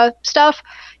related stuff,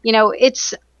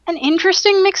 it's an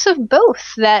interesting mix of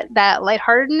both, that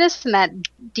lightheartedness and that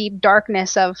deep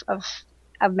darkness of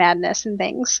madness and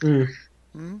things.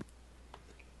 And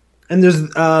there's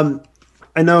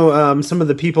I know some of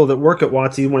the people that work at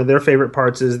WotC, one of their favorite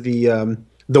parts is the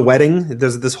wedding.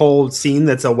 There's this whole scene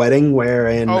that's a wedding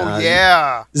wherein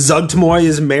Zugtmoy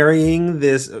is marrying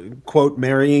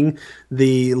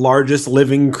the largest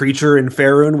living creature in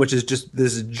Faerun, which is just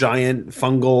this giant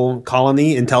fungal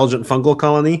colony, intelligent fungal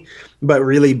colony. But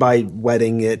really, by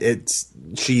wedding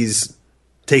she's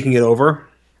taking it over.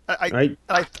 Right?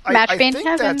 I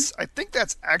think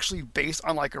that's actually based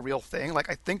on like a real thing. Like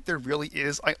I think there really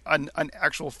is an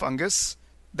actual fungus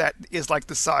that is like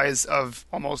the size of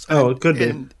almost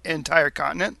an entire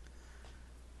continent.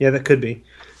 Yeah, that could be.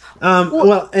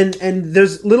 Well, and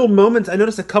there's little moments. I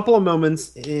noticed a couple of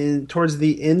moments towards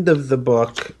the end of the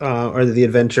book or the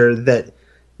adventure that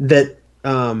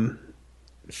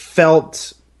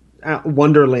felt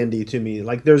Wonderlandy to me.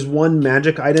 Like there's one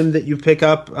magic item that you pick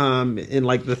up in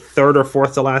like the third or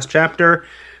fourth to last chapter,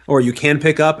 or you can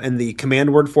pick up, and the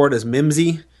command word for it is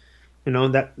Mimsy.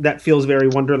 That feels very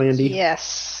Wonderlandy.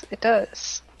 Yes, it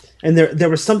does. And there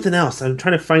was something else. I'm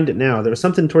trying to find it now. There was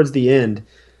something towards the end,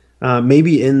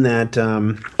 maybe in that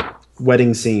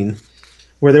wedding scene,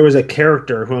 where there was a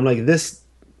character who I'm like, this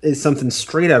is something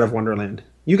straight out of Wonderland.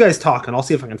 You guys talk, and I'll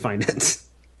see if I can find it.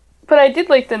 But I did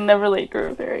like the Neverlake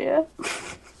Grove area.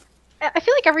 I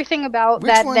feel like everything about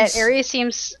that area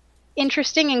seems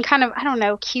interesting and kind of, I don't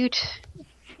know, cute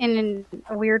in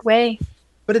a weird way.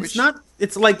 But it's not.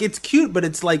 It's like it's cute, but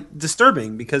it's like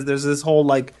disturbing because there's this whole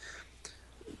like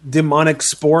demonic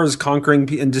spores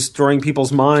conquering and destroying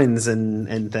people's minds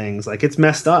and things. Like it's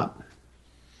messed up.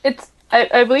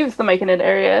 I believe it's the Myconid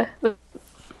area.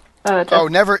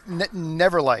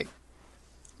 Neverlight.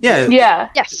 Yeah. Yeah.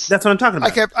 Yes. That's what I'm talking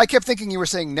about. I kept thinking you were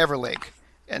saying Neverlake,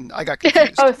 and I got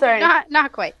confused. Oh, sorry.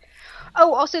 Not quite.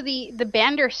 Oh, also the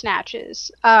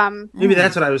Bandersnatches. Maybe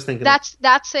that's what I was thinking. That's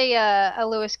a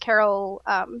Lewis Carroll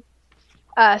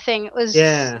thing. It was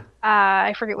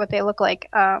I forget what they look like.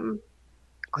 I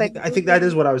think that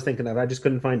is what I was thinking of. I just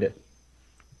couldn't find it.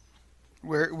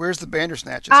 Where's the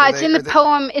Bandersnatches? It's in the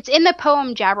poem. It's in the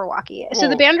poem Jabberwocky. So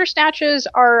the Bandersnatches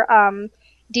are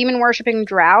demon worshipping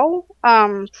drow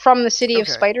from the City of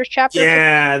Spiders chapter.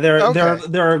 Yeah,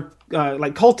 they're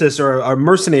like cultists or a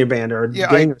mercenary band or a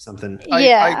gang or something.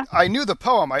 I knew the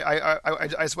poem. I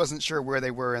just wasn't sure where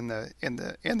they were in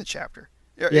the chapter.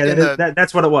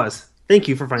 That's what it was. Thank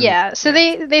you for finding it. Yeah, so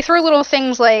they throw little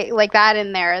things like that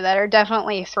in there that are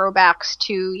definitely throwbacks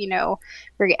to,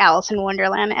 very Alice in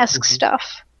Wonderland-esque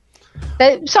stuff.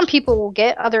 That some people will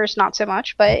get, others not so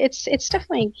much, but it's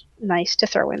definitely nice to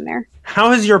throw in there.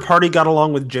 How has your party got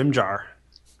along with Jimjar?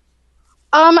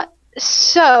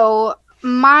 So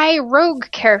my rogue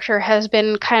character has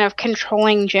been kind of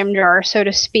controlling Jimjar, so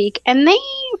to speak, and they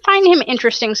find him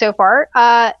interesting so far.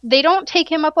 They don't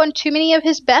take him up on too many of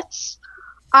his bets,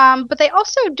 but they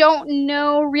also don't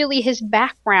know really his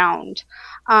background.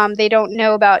 They don't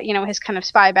know about, his kind of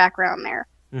spy background there.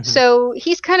 Mm-hmm. So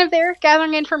he's kind of there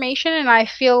gathering information, and I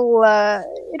feel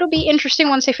it'll be interesting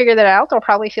once they figure that out. They'll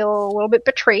probably feel a little bit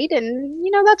betrayed, and,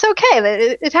 that's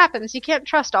okay. It happens. You can't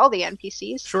trust all the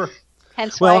NPCs. Sure.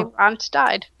 Hence why Ront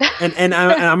died. and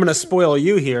I'm going to spoil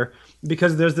you here,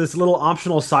 because there's this little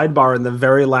optional sidebar in the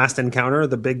very last encounter,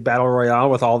 the big battle royale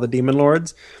with all the demon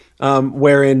lords,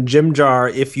 wherein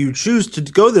Jimjar, if you choose to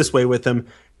go this way with him,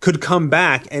 could come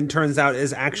back and turns out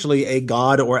is actually a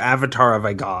god or avatar of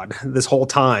a god this whole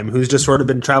time, who's just sort of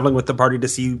been traveling with the party to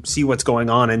see what's going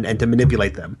on and to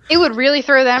manipulate them. It would really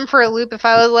throw them for a loop if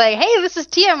I was like, hey, this is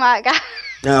Tiamat, guys.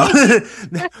 No,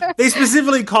 they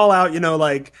specifically call out,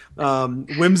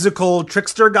 whimsical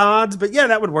trickster gods, but yeah,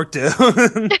 that would work too.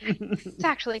 It's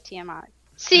actually Tiamat.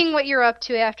 Seeing what you're up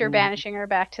to after banishing her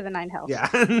back to the Nine Hells. Yeah.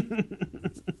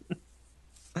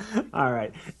 All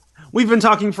right. We've been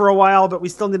talking for a while, but we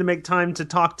still need to make time to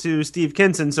talk to Steve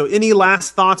Kinson. So any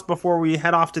last thoughts before we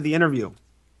head off to the interview?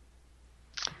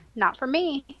 Not for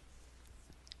me.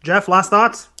 Jeff, last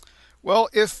thoughts? Well,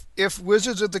 if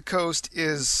Wizards of the Coast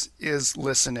is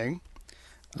listening,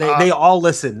 They all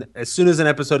listen as soon as an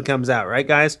episode comes out, right,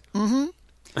 guys?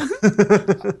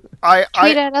 I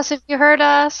Tweet at us if you heard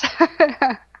us.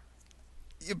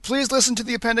 please listen to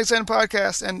the Appendix N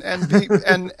podcast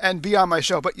and be on my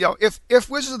show. But if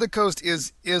Wizards of the Coast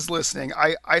is listening,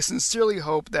 I sincerely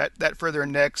hope that for their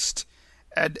next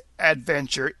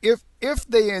adventure, if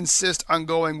they insist on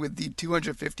going with the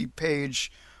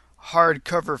 250-page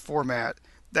hardcover format,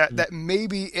 that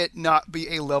maybe it not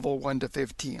be a level 1 to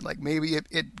 15, like maybe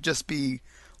it just be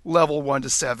level 1 to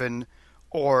 7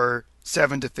 or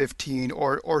 7 to 15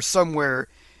 or somewhere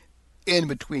in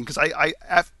between,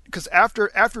 because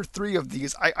after 3 of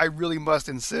these, I really must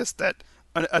insist that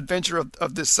an adventure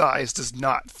of this size does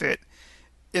not fit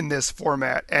in this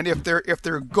format. And if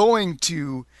they're going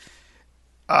to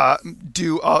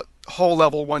do a whole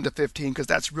level 1 to 15, because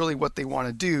that's really what they want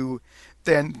to do,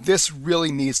 then this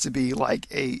really needs to be like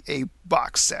a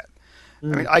box set. I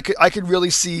mean, I could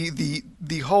really see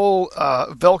the whole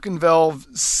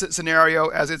Velkenvelve scenario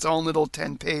as its own little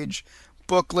 10-page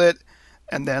booklet,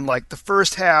 and then like the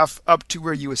first half up to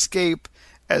where you escape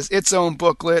as its own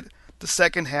booklet, the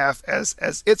second half as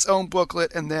its own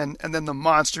booklet, and then the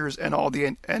monsters and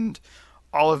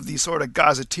all of the sort of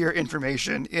gazetteer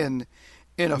information in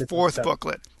a fourth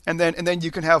booklet, and then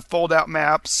you can have fold out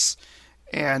maps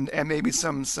and maybe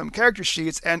some character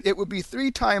sheets, and it would be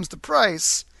 3 times the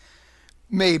price,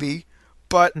 maybe,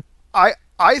 but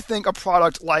I think a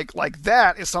product like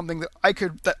that is something that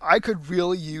I could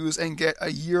really use and get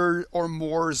a year or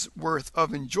more's worth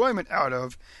of enjoyment out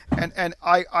of, and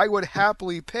I would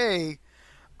happily pay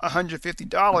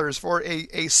 $150 for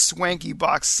a swanky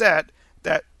box set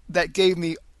that gave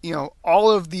me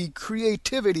all of the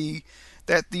creativity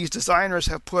that these designers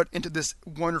have put into this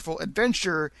wonderful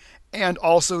adventure, and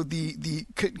also the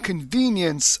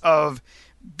convenience of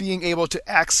being able to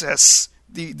access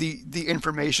the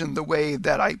information the way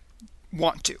that I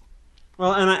want to.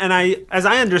 Well, and I, as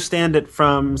I understand it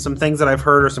from some things that I've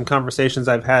heard or some conversations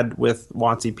I've had with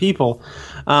WotC people,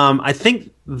 I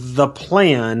think the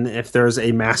plan, if there's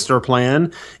a master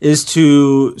plan, is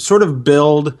to sort of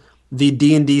build the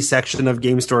D&D section of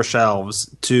Game Store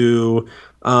shelves to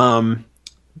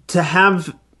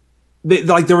have.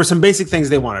 There were some basic things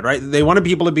they wanted, right? They wanted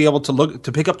people to be able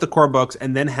to pick up the core books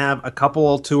and then have a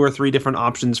couple, 2 or 3 different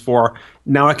options for,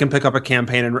 now I can pick up a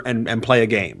campaign and play a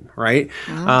game, right?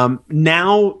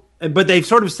 Now, but they've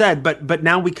sort of said, but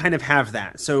now we kind of have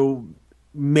that. So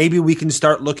maybe we can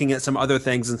start looking at some other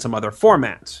things in some other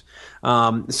formats.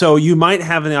 So you might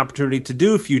have an opportunity to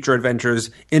do future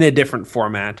adventures in a different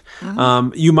format.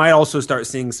 You might also start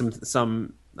seeing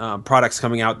some products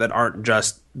coming out that aren't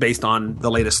just based on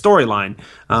the latest storyline,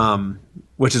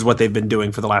 which is what they've been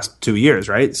doing for the last 2 years,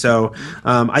 right? So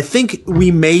I think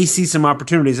we may see some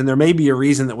opportunities, and there may be a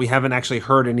reason that we haven't actually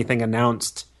heard anything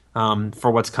announced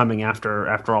for what's coming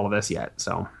after all of this yet.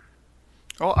 So,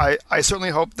 well, I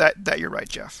certainly hope that you're right,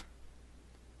 Jeff.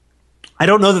 I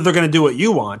don't know that they're going to do what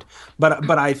you want,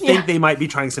 but I think they might be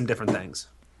trying some different things.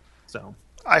 So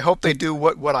I hope they do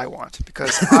what I want,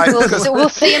 because we'll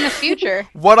see in the future.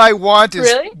 What I want is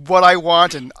Really? what I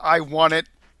want, and I want it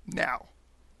now.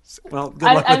 well, good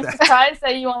luck with I'm that. surprised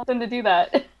that you want them to do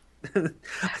that.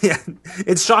 Yeah,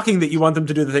 it's shocking that you want them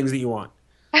to do the things that you want.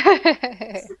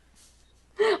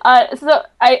 So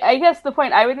I guess the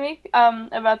point I would make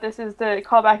about this is to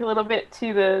call back a little bit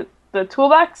to the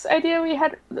toolbox idea we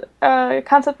had,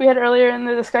 concept we had earlier in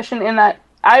the discussion, in that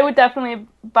I would definitely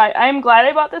buy. I'm glad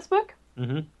I bought this book,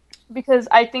 because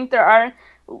I think there are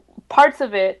parts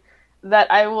of it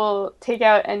that I will take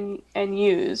out and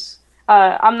use.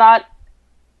 I'm not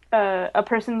a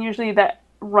person usually that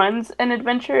runs an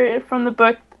adventure from the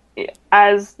book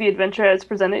as the adventure as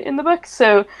presented in the book.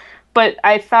 So, but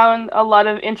I found a lot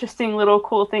of interesting little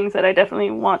cool things that I definitely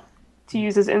want to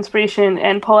use as inspiration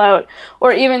and pull out,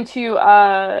 or even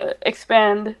to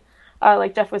expand.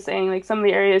 Like Jeff was saying, like some of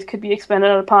the areas could be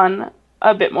expanded upon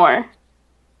a bit more.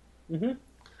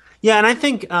 Yeah, and I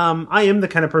think I am the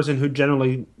kind of person who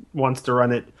generally wants to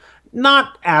run it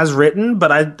not as written,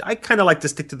 but I kind of like to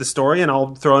stick to the story, and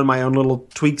I'll throw in my own little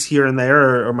tweaks here and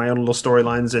there, or my own little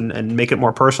storylines, and make it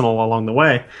more personal along the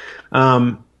way.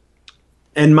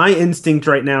 And my instinct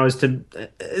right now is to,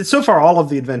 so far all of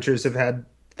the adventures have had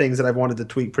things that I've wanted to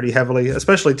tweak pretty heavily,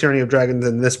 especially Tyranny of Dragons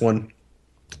and this one.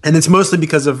 And it's mostly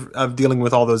because of dealing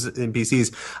with all those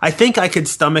NPCs. I think I could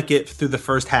stomach it through the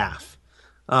first half.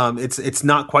 It's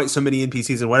not quite so many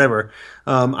NPCs and whatever.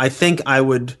 I think I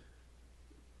would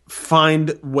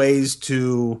find ways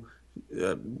to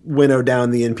winnow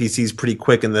down the NPCs pretty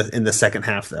quick in the second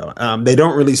half, though. They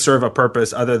don't really serve a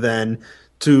purpose other than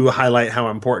to highlight how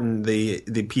important the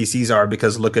PCs are,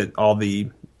 because look at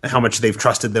how much they've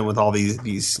trusted them with all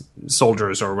these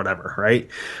soldiers or whatever, right?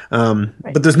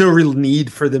 But there's no real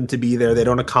need for them to be there. They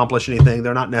don't accomplish anything.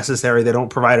 They're not necessary. They don't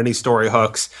provide any story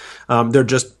hooks. They're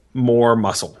just more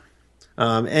muscle.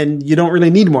 And you don't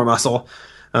really need more muscle.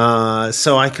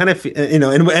 So I kind of, and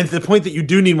at the point that you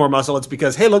do need more muscle, it's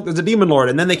because, hey, look, there's a demon lord,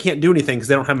 and then they can't do anything because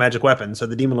they don't have magic weapons. So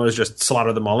the demon lords just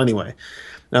slaughter them all anyway.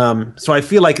 So I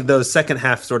feel like those second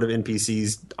half sort of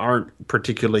NPCs aren't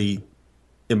particularly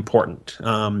important.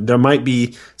 There might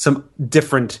be some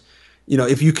different,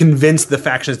 if you convince the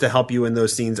factions to help you in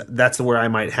those scenes, that's where I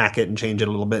might hack it and change it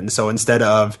a little bit. And so instead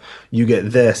of you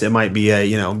get this, it might be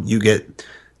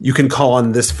you can call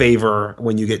on this favor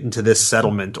when you get into this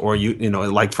settlement, or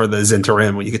like for the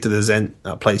Zhentarim, when you get to the Zen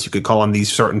place, you could call on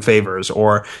these certain favors,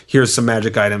 or here's some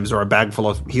magic items or a bag full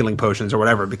of healing potions or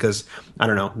whatever, because I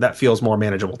don't know, that feels more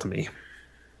manageable to me.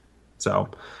 So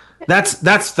that's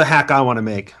the hack I want to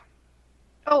make.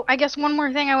 Oh, I guess one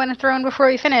more thing I want to throw in before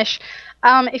we finish.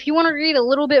 If you want to read a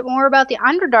little bit more about the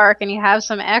Underdark and you have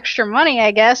some extra money, I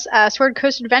guess, Sword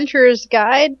Coast Adventures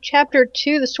Guide, Chapter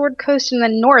 2, The Sword Coast in the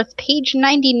North, page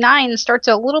 99, starts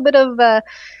a little bit of,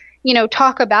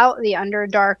 talk about the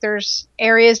Underdark. There's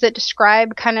areas that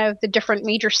describe kind of the different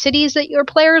major cities that your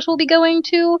players will be going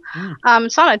to.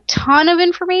 It's not a ton of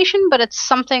information, but it's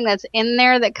something that's in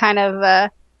there that kind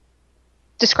of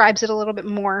describes it a little bit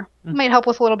more. Might help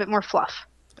with a little bit more fluff.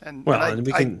 And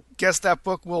I guess that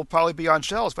book will probably be on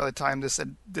shelves by the time this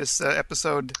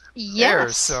episode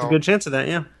airs. So. There's a good chance of that,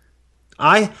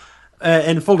 yeah.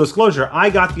 In full disclosure, I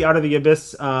got the Out of the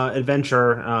Abyss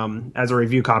adventure as a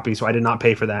review copy, so I did not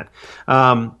pay for that.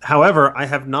 However, I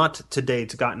have not to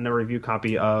date gotten a review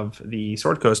copy of the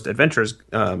Sword Coast Adventures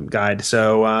guide,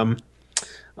 so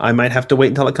I might have to wait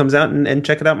until it comes out and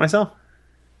check it out myself.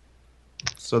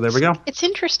 So there we go. It's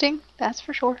interesting, that's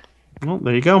for sure. Well,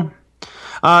 there you go.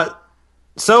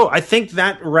 So I think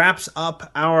that wraps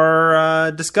up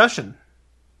our discussion,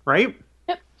 right?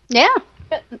 Yep. Yeah.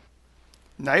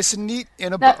 Nice and neat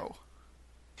in a bow.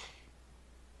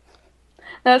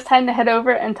 Now it's time to head over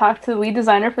and talk to the lead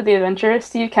designer for the adventure,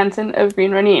 Steve Kenson of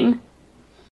Green Ronin.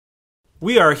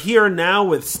 We are here now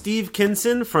with Steve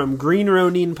Kinson from Green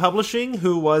Ronin Publishing,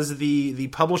 who was the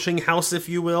publishing house, if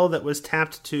you will, that was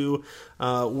tapped to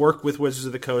work with Wizards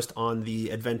of the Coast on the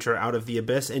adventure Out of the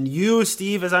Abyss. And you,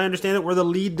 Steve, as I understand it, were the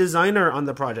lead designer on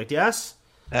the project, yes?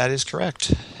 That is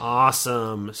correct.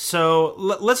 Awesome. So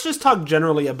let's just talk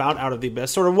generally about Out of the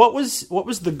Abyss. Sort of what was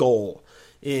the goal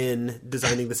in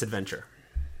designing this adventure?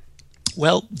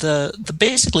 Well,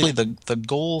 basically the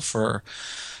goal for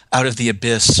Out of the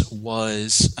Abyss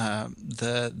was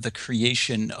the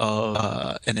creation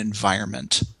of an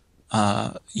environment,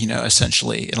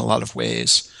 essentially in a lot of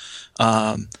ways.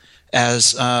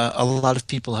 As a lot of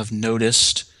people have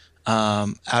noticed,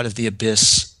 Out of the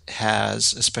Abyss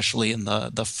has, especially in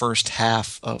the first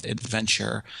half of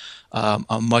adventure,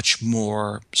 a much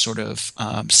more sort of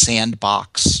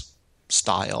sandbox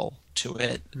style to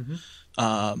it. Mm-hmm.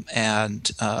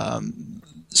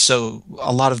 So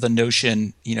a lot of the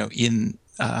notion, in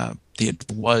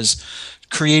was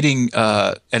creating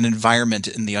an environment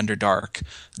in the Underdark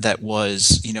that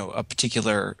was, a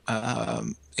particular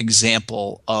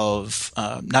example of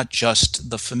not just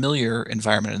the familiar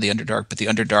environment of the Underdark, but the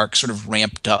Underdark sort of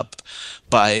ramped up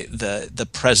by the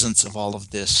presence of all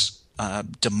of this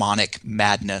demonic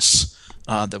madness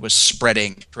that was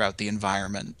spreading throughout the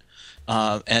environment.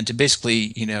 And to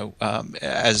basically,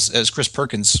 as Chris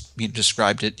Perkins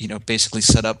described it, basically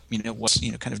set up, what's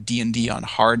kind of D&D on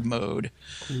hard mode,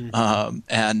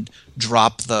 and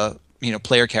drop the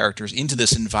player characters into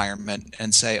this environment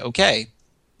and say, okay,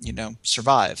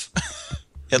 survive,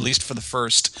 at least for the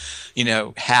first,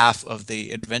 half of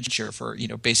the adventure, for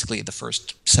basically the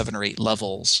first 7 or 8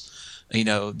 levels.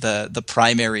 The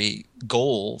primary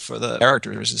goal for the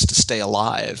characters is to stay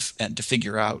alive and to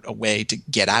figure out a way to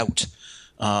get out,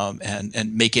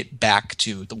 and make it back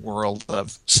to the world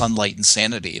of sunlight and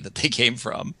sanity that they came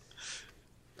from.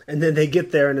 And then they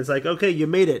get there and it's like, okay, you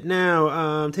made it.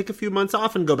 Now take a few months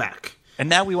off and go back. And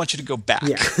now we want you to go back.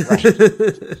 Yeah.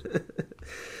 Right.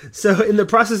 So in the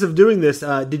process of doing this,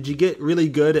 did you get really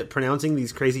good at pronouncing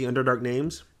these crazy Underdark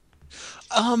names?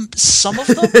 Some of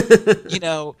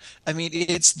them, I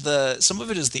mean, some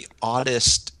of it is the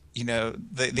oddest,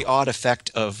 the odd effect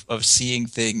of seeing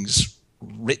things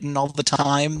written all the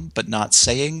time, but not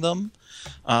saying them.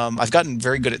 I've gotten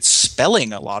very good at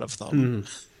spelling a lot of them.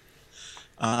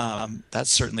 That's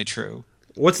certainly true.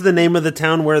 What's the name of the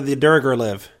town where the Durgar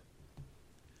live?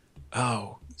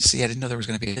 Oh, see, I didn't know there was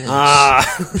going to be this.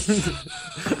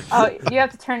 Oh, you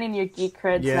have to turn in your geek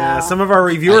creds now. Yeah, some of our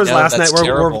reviewers I know, last night that's were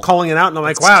terrible. calling it out, and I'm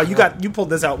like, That's wow, terrible. you pulled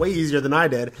this out way easier than I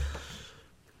did.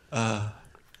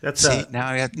 That's See, now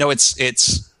I have, no, it's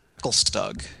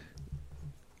Stug.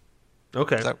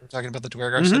 okay. Is that we're talking about the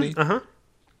Dwergar city?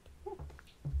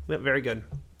 Yeah, very good.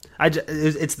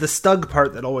 It's the Stug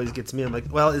part that always gets me. I'm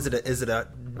like, well, is it a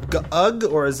ug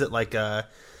or is it like a,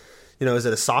 is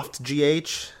it a soft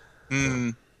gh?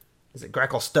 Is it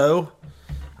Grackle Stow?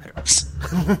 I don't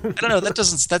know.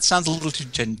 That sounds a little too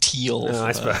genteel. No,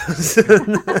 I suppose.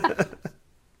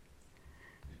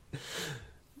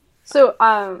 So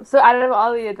out of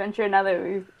all the adventure, now that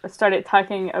we've started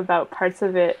talking about parts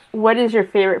of it, what is your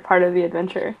favorite part of the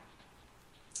adventure?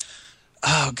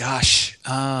 Oh gosh,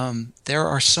 there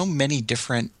are so many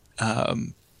different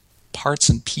parts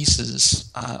and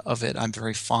pieces of it. I'm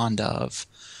very fond of.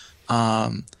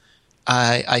 I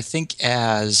think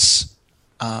as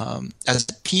a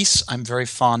piece, I'm very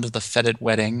fond of the Fetid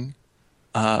Wedding,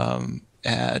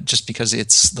 just because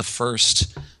it's the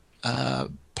first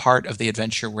part of the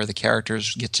adventure where the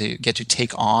characters get to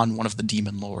take on one of the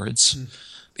demon lords.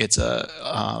 It's a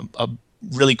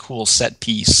really cool set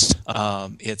piece.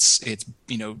 It's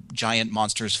giant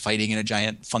monsters fighting in a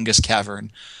giant fungus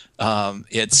cavern.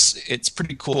 It's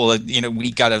pretty cool.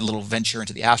 We got a little venture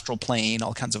into the astral plane,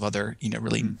 all kinds of other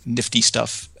really nifty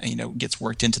stuff gets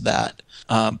worked into that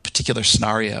particular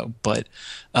scenario. But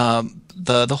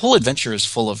the whole adventure is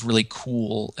full of really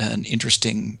cool and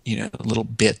interesting little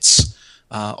bits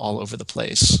all over the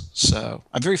place. So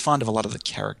I'm very fond of a lot of the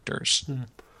characters.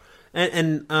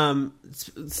 And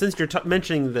since you're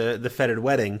mentioning the Fetid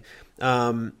Wedding,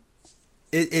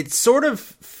 it sort of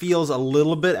feels a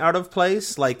little bit out of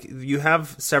place. Like you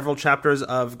have several chapters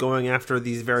of going after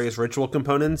these various ritual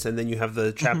components, and then you have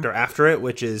the chapter after it,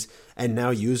 which is and now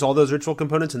use all those ritual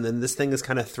components, and then this thing is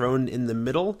kind of thrown in the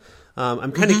middle.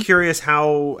 I'm kind of curious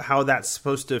how that's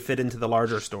supposed to fit into the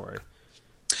larger story.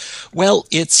 Well,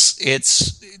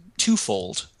 it's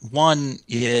twofold. One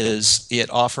is it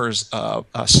offers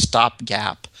a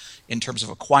stopgap in terms of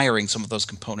acquiring some of those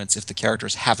components if the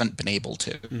characters haven't been able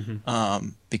to,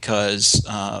 because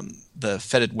the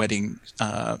Fetid Wedding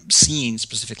scene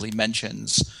specifically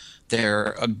mentions there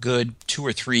are a good 2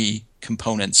 or 3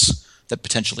 components that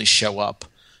potentially show up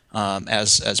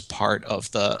as part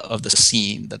of the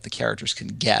scene that the characters can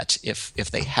get if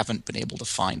they haven't been able to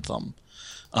find them.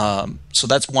 So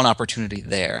that's one opportunity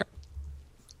there.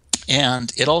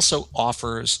 And it also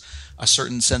offers a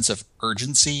certain sense of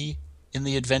urgency in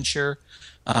the adventure,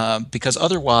 because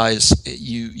otherwise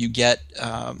you get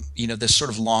this sort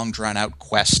of long drawn out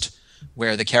quest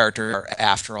where the character are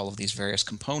after all of these various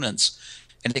components,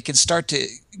 and it can start to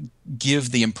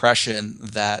give the impression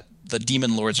that the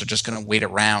demon lords are just going to wait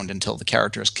around until the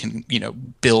characters can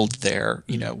build their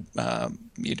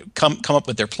come up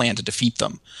with their plan to defeat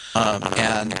them.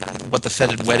 And what the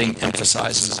Fetid Wedding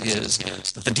emphasizes is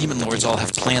that the demon lords all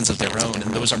have plans of their own,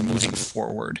 and those are moving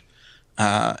forward.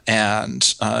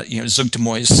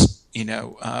 Zugtamoy's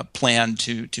plan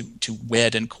to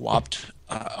wed and co-opt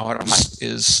Artemis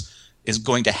is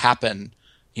going to happen,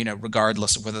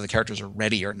 regardless of whether the characters are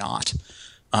ready or not.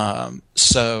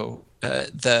 So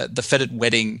the Fetid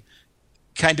Wedding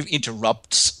kind of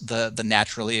interrupts the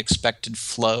naturally expected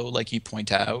flow, like you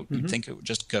point out. You'd think it would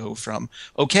just go from,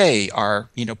 okay, our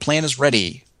plan is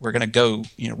ready. We're going to go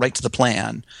right to the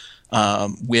plan,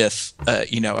 with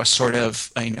a sort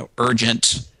of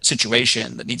urgent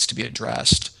situation that needs to be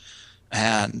addressed,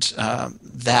 and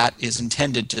that is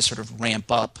intended to sort of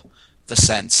ramp up the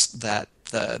sense that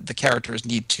the characters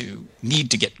need to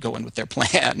get going with their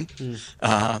plan,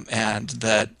 and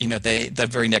that the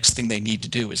very next thing they need to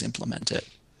do is implement it.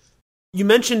 You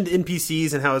mentioned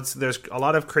NPCs and how there's a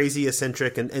lot of crazy,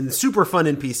 eccentric, and super fun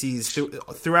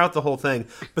NPCs throughout the whole thing.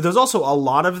 But there's also a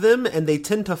lot of them, and they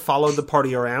tend to follow the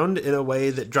party around in a way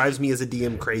that drives me as a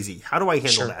DM crazy. How do I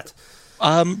handle that?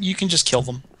 You can just kill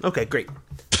them. Okay, great.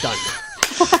 Done.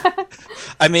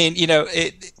 I mean,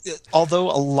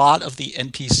 although a lot of the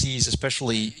NPCs,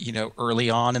 especially, early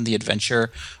on in the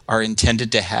adventure, are intended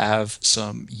to have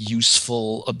some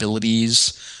useful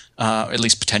abilities, at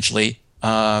least potentially,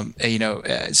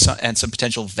 and some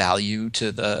potential value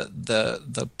to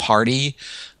the party.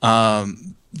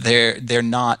 They're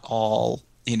not all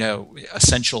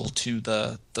essential to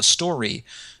the story,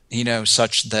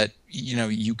 such that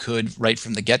you could right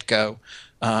from the get-go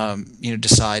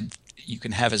decide you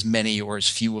can have as many or as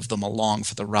few of them along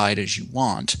for the ride as you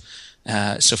want.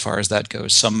 So far as that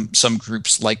goes, some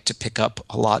groups like to pick up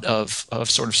a lot of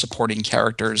sort of supporting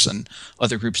characters, and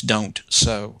other groups don't.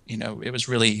 So it was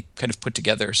really kind of put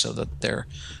together so that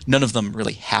none of them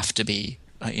really have to be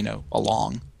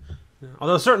along.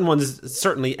 Although certain ones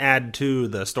certainly add to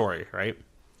the story, right?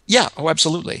 Yeah. Oh,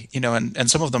 absolutely. And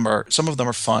some of them are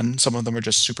fun. Some of them are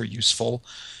just super useful.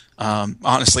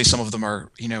 Honestly, some of them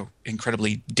are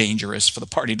incredibly dangerous for the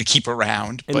party to keep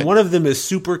around. And one of them is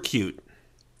super cute.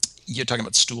 You're talking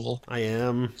about Stool? I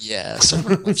am. Yeah,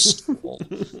 someone loves Stool.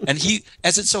 And he,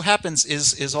 as it so happens,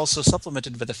 is also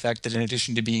supplemented by the fact that in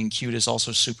addition to being cute, is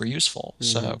also super useful.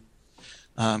 So,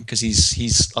 because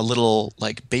he's a little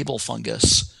like Babel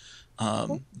fungus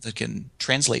that can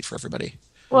translate for everybody.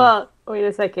 Well, wait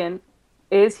a second.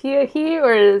 Is he a he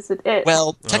or is it it?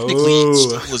 Well, technically,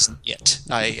 Stool is it.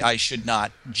 I should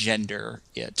not gender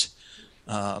it.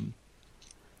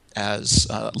 As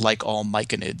like all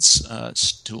myconids,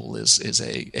 Stool is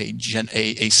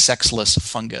a sexless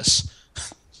fungus.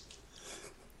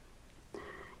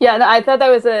 Yeah, no, I thought that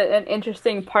was an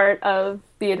interesting part of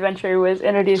the adventure, was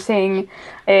introducing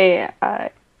a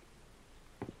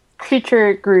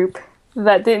creature group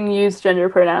that didn't use gender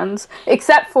pronouns,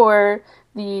 except for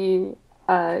the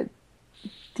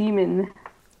demon.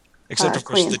 Except, of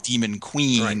course, queen. the demon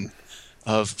queen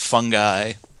of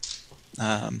fungi.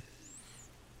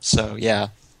 So yeah,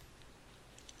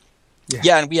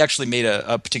 and we actually made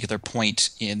a particular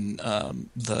point in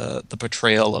the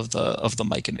portrayal of the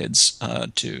myconids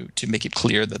to make it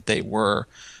clear that they were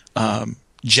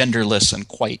genderless and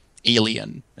quite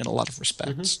alien in a lot of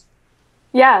respects.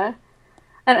 Yeah,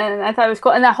 and I thought it was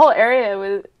cool, and that whole area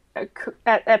was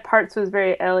at parts was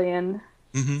very alien.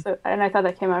 So, and I thought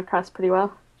that came across pretty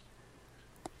well.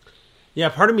 Yeah,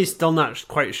 part of me is still not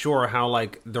quite sure how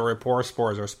like the rapport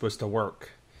spores are supposed to work.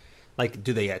 Like,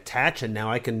 do they attach and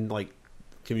now I can like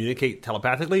communicate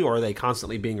telepathically, or are they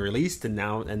constantly being released and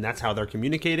that's how they're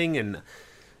communicating?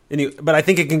 But I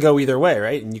think it can go either way,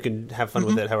 right? And you can have fun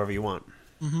with it however you want.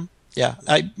 Yeah,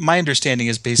 my understanding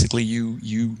is basically you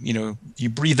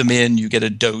breathe them in, you get a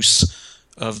dose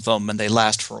of them, and they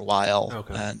last for a while.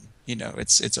 Okay. And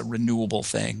it's a renewable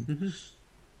thing.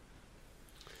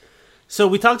 So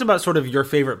we talked about sort of your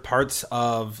favorite parts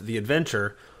of the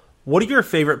adventure. What are your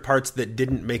favorite parts that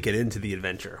didn't make it into the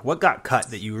adventure? What got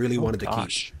cut that you really wanted to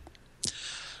keep?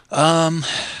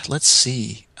 Let's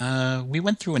see. We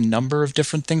went through a number of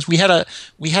different things. We had a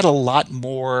lot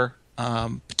more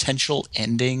potential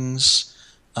endings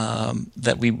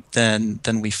that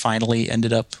than we finally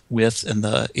ended up with in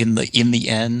the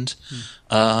end.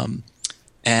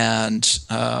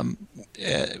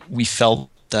 We felt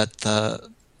that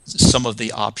some of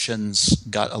the options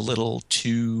got a little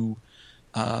too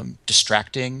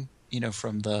distracting,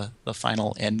 from the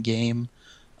final end game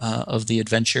of the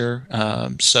adventure.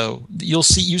 So you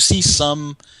see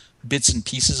some bits and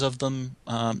pieces of them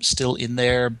still in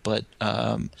there, but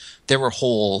there were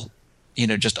whole,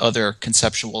 just other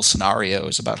conceptual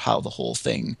scenarios about how the whole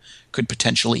thing could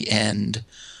potentially end.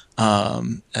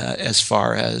 As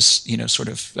far as sort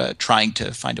of trying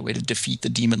to find a way to defeat the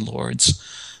demon lords,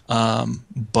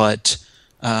 but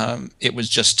it was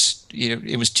just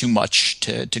it was too much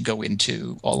to go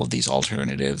into all of these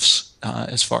alternatives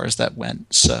as far as that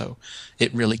went. So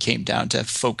it really came down to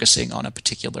focusing on a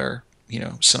particular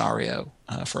scenario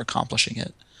for accomplishing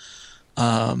it,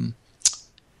 and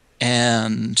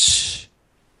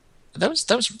that was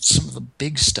some of the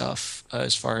big stuff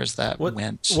as far as that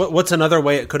went. What's another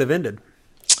way it could have ended?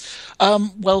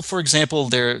 Well, for example,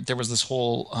 there was this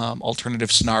whole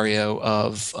alternative scenario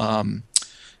of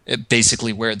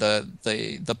basically where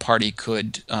the party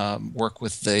could work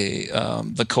with the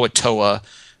Koatoa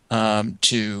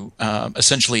to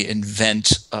essentially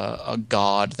invent a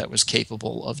god that was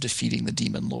capable of defeating the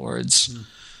demon lords.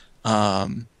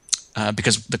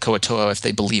 Because the Koatoa, if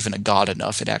they believe in a god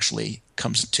enough, it actually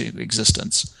comes into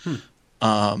existence. So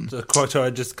the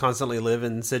Koatoa just constantly live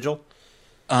in Sigil?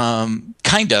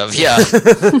 Kind of, yeah.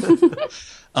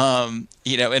 And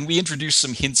we introduced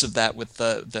some hints of that with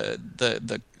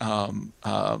the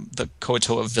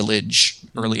Koatoa village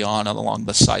early on along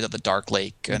the side of the Dark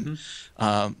Lake and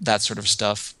that sort of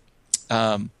stuff.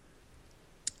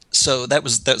 So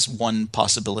that's one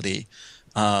possibility.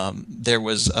 There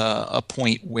was a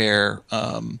point where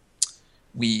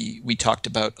we talked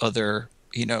about other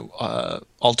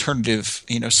alternative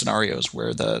scenarios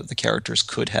where the characters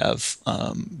could have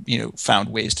found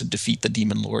ways to defeat the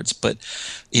demon lords, but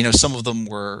some of them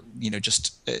were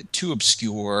just too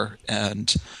obscure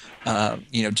and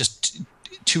just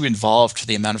too involved for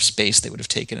the amount of space they would have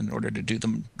taken in order to do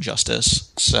them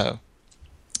justice. So,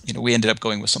 we ended up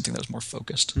going with something that was more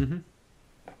focused. Mm-hmm.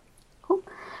 Cool.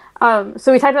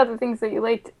 So we talked about the things that you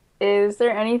liked. Is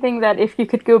there anything that if you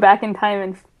could go back in time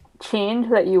and change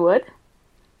that you would?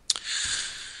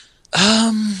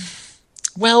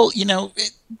 Well,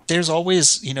 there's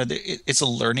always, it's a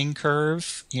learning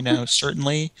curve,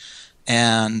 certainly.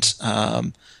 And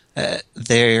I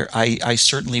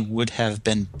certainly would have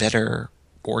been better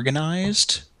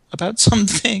organized about some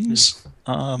things,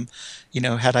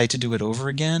 had I to do it over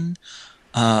again.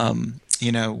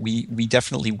 We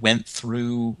definitely went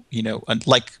through,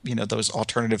 those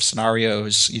alternative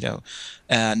scenarios,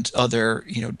 and other,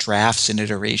 drafts and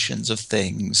iterations of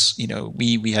things.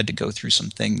 We had to go through some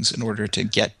things in order to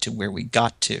get to where we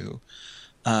got to.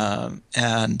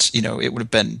 It would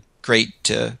have been great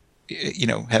to,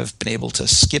 have been able to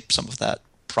skip some of that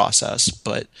process.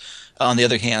 But on the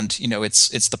other hand,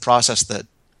 it's the process that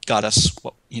got us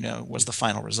what, was the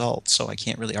final result. So I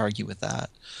can't really argue with that.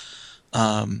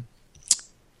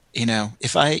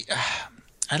 If I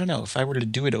don't know, if I were to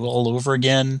do it all over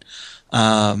again,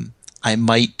 I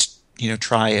might,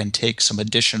 try and take some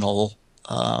additional,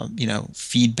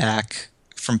 feedback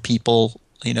from people,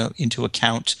 into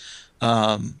account,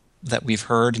 that we've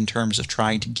heard in terms of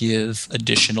trying to give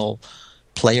additional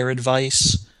player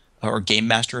advice or game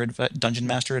master dungeon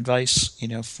master advice,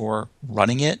 for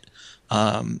running it.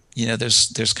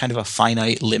 There's kind of a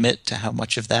finite limit to how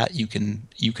much of that you can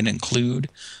include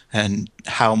and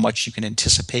how much you can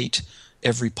anticipate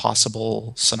every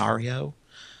possible scenario.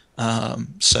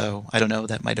 So I don't know,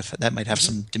 that might have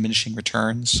some diminishing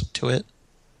returns to it.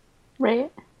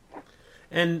 Right.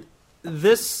 And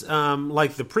this,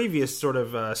 like the previous sort of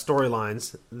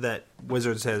storylines that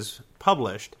Wizards has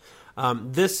published,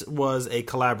 this was a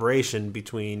collaboration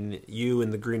between you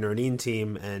and the Green Ronin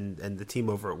team and the team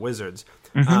over at Wizards.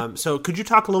 Mm-hmm. So could you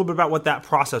talk a little bit about what that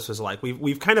process was like?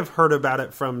 We've kind of heard about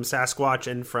it from Sasquatch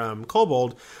and from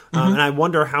Kobold, and I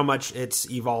wonder how much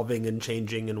it's evolving and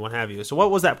changing and what have you. So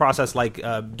what was that process like,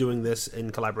 doing this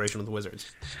in collaboration with Wizards?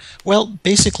 Well,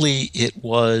 basically it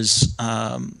was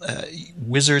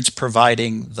Wizards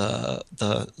providing the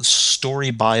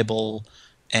story Bible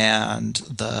and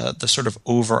the sort of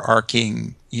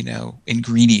overarching,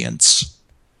 ingredients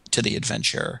to the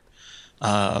adventure,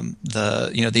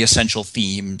 the essential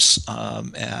themes,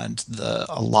 and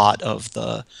a lot of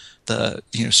the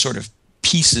sort of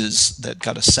pieces that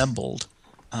got assembled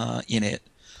in it.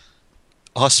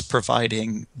 Us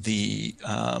providing the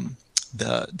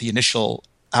initial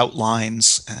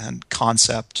outlines and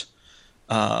concept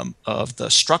of the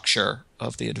structure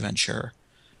of the adventure.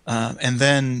 And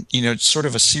then, sort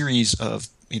of a series of,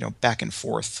 back and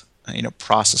forth,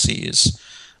 processes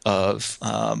of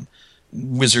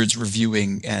Wizards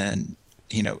reviewing and,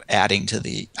 adding to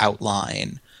the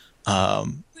outline.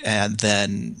 And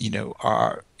then,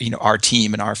 our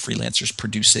team and our freelancers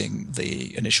producing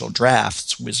the initial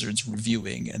drafts, Wizards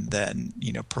reviewing, and then,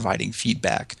 providing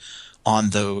feedback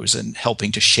on those and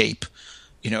helping to shape,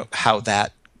 how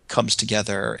that comes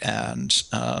together. And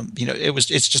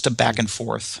it's just a back and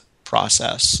forth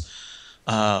process,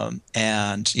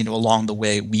 and along the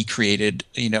way we created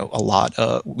a lot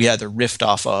of, we either riffed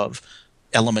off of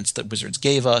elements that Wizards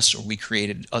gave us, or we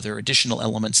created other additional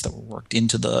elements that were worked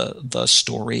into the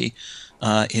story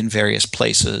in various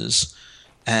places,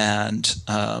 and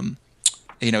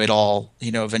it all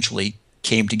eventually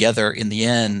came together. In the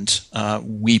end,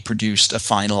 we produced a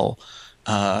final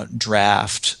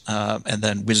draft, and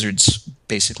then Wizards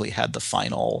basically had the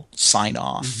final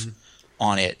sign-off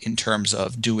on it in terms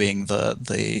of doing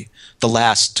the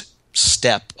last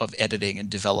step of editing and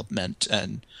development,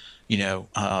 and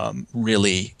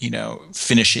really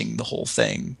finishing the whole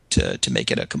thing to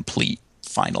make it a complete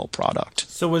final product.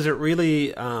 So was it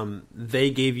really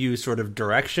they gave you sort of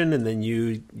direction, and then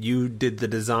you did the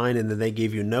design, and then they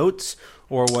gave you notes,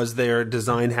 or was there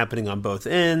design happening on both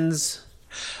ends?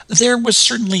 There was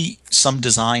certainly some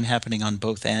design happening on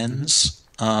both ends,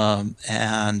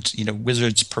 and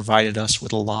Wizards provided us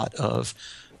with a lot of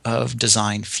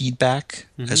design feedback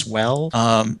as well.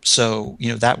 So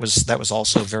that was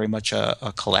also very much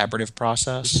a collaborative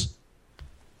process.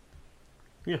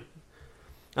 Yeah.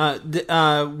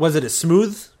 Was it a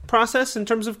smooth process in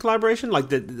terms of collaboration? Like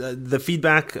the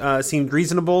feedback seemed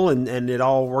reasonable, and it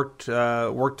all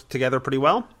worked together pretty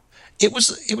well? It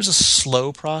was a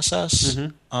slow process,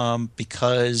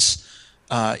 because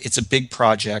it's a big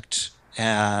project,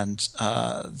 and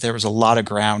there was a lot of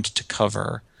ground to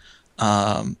cover,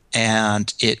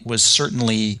 and it was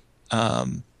certainly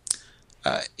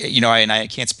and I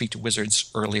can't speak to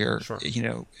Wizards' earlier,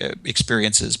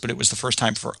 experiences, but it was the first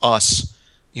time for us,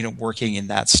 working in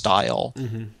that style,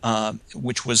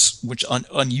 which was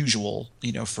unusual,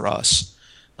 for us.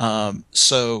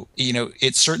 So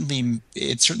it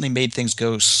certainly made things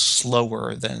go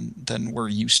slower than we're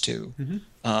used to,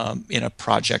 in a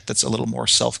project that's a little more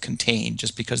self-contained,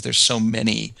 just because there's so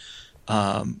many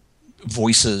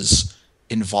voices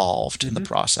involved in the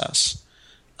process.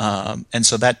 And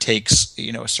so that takes,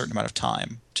 a certain amount of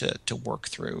time to work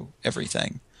through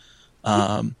everything.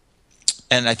 And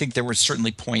I think there were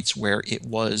certainly points where it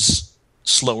was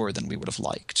slower than we would have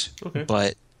liked. Okay.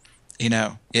 But,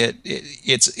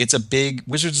 it's a big,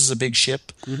 Wizards is a big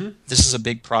ship. This is a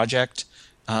big project.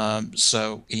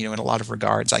 So, in a lot of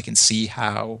regards, I can see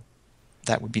how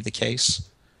that would be the case.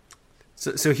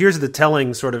 So here's the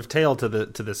telling sort of tale to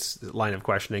this line of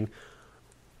questioning.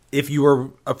 If you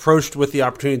were approached with the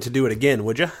opportunity to do it again,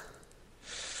 would you?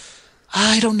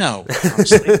 I don't know,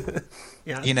 honestly.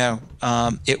 Yeah.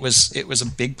 It was a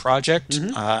big project.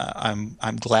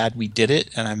 I'm glad we did it,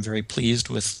 and I'm very pleased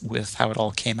with how it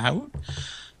all came out.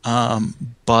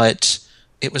 But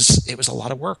it was a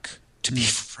lot of work, to be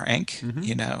frank.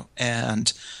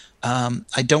 And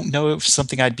I don't know if it's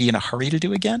something I'd be in a hurry to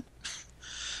do again.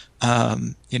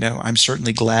 I'm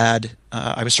certainly glad.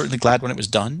 I was certainly glad when it was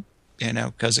done.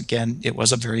 Because again, it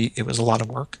was a lot of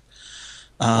work.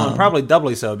 And probably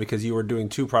doubly so because you were doing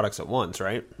two products at once,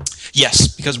 right? Yes,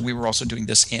 because we were also doing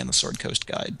this and the Sword Coast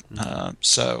Guide.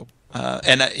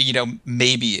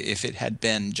 Maybe if it had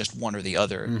been just one or the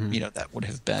other, that would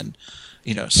have been,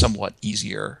 somewhat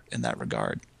easier in that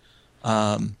regard.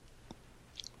 I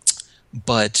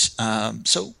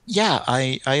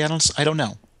don't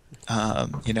know.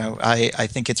 I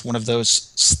think it's one of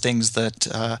those things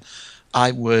that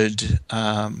I would,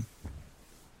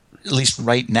 at least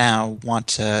right now, want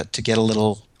to get a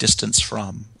little distance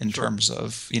from in terms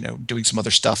of, doing some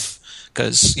other stuff.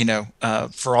 Because,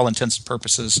 for all intents and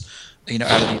purposes,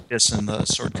 Out of the Abyss and the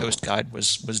Sword Coast Guide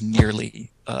was nearly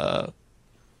a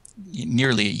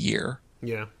year.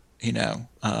 Yeah.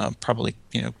 Probably,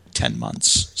 10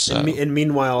 months. So. And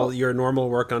meanwhile, your normal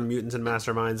work on Mutants and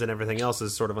Masterminds and everything else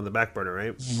is sort of on the back burner,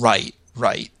 right?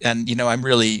 Right. And, I'm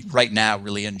really, right now,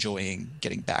 really enjoying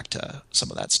getting back to some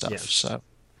of that stuff. Yeah. So.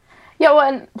 Yeah, well,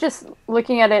 and just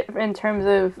looking at it in terms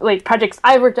of, like, projects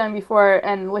I've worked on before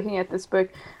and looking at this book,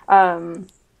 and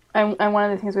one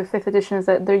of the things with 5th edition is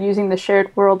that they're using the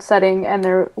shared world setting and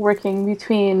they're working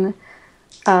between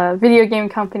video game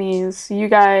companies, you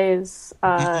guys,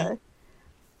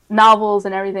 novels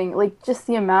and everything. Like, just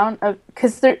the amount of...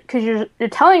 Because you're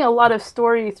telling a lot of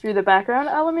story through the background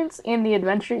elements in the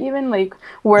adventure even, like,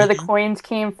 where the coins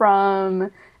came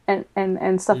from...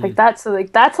 And stuff like that. So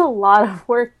like that's a lot of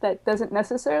work that doesn't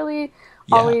necessarily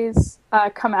always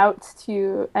come out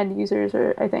to end users,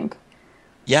 or I think.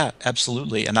 Yeah,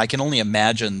 absolutely. And I can only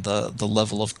imagine the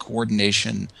level of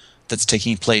coordination that's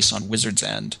taking place on Wizards'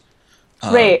 end.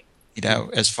 Right.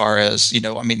 As far as,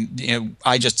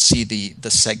 I just see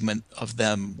the segment of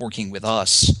them working with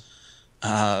us.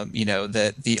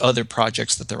 That the other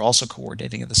projects that they're also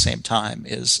coordinating at the same time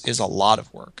is a lot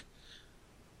of work.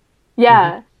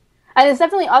 Yeah. And it's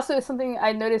definitely also something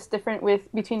I noticed different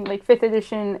between like 5th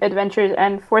edition adventures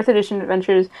and 4th edition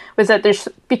adventures was that there's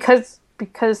because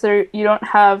you don't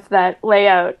have that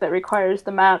layout that requires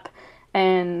the map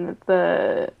and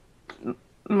the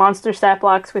monster stat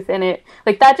blocks within it.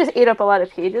 Like that just ate up a lot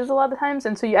of pages a lot of times,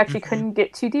 and so you actually couldn't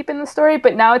get too deep in the story.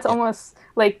 But now it's almost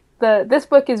like this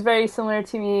book is very similar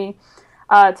to me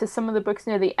to some of the books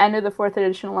near the end of the 4th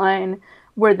edition line,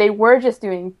 where they were just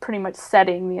doing pretty much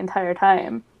setting the entire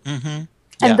time. Mm-hmm.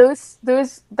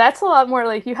 And that's a lot more,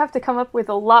 like, you have to come up with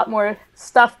a lot more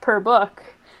stuff per book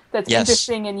that's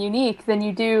interesting and unique than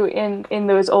you do in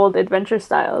those old adventure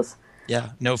styles.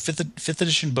 Yeah, no, fifth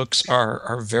edition books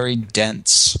are very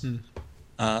dense.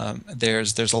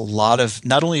 There's a lot of,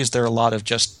 not only is there a lot of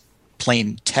just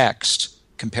plain text,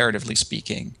 comparatively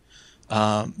speaking,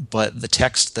 but the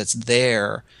text that's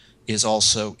there is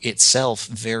also itself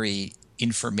very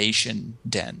information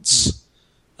dense.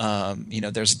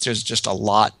 There's just a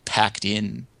lot packed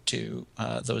in to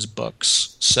those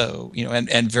books. So,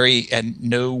 and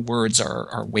no words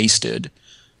are wasted,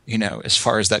 as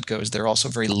far as that goes. They're also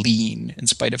very lean in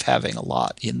spite of having a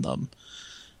lot in them.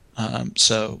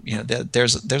 There's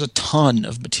a ton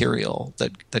of material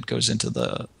that goes into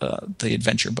the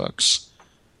adventure books.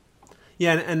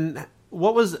 Yeah, and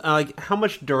what was how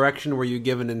much direction were you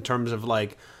given in terms of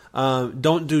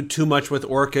don't do too much with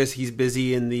Orcus. He's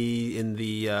busy in the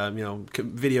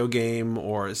video game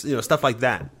or stuff like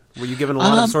that. Were you given a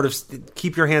lot of sort of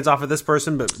keep your hands off of this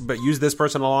person, but use this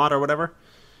person a lot or whatever?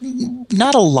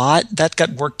 Not a lot. That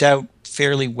got worked out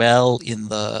fairly well in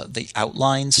the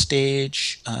outline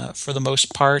stage for the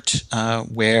most part,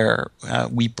 where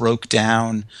we broke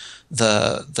down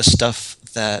the stuff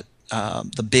that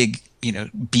the big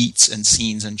beats and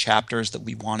scenes and chapters that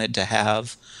we wanted to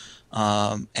have,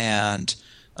 and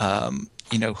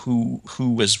who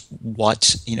was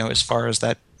what as far as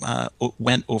that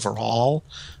went overall.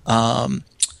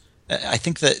 I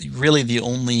think that really the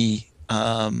only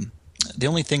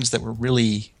things that were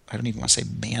really, I don't even want to say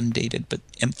mandated, but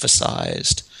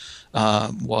emphasized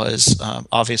was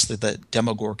obviously that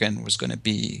Demogorgon was going to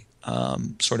be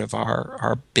sort of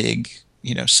our big,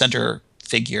 center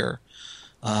figure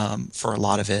for a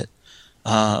lot of it.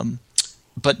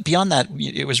 But beyond that,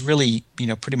 it was really,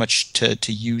 pretty much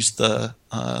to use the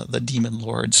demon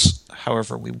lords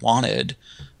however we wanted,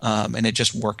 and it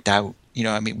just worked out.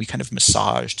 We kind of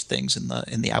massaged things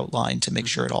in the outline to make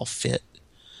sure it all fit.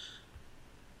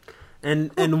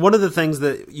 And one of the things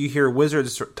that you hear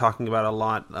Wizards talking about a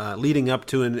lot leading up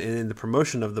to in the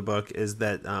promotion of the book is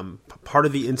that part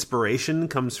of the inspiration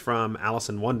comes from Alice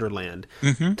in Wonderland.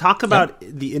 Mm-hmm. Talk about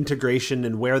the integration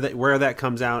and where that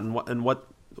comes out and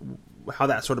how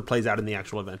that sort of plays out in the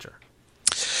actual adventure.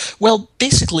 Well,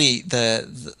 basically,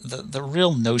 the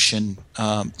real notion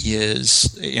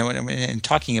is, in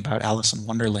talking about Alice in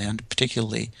Wonderland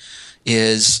particularly,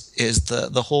 is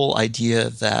the whole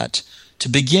idea that to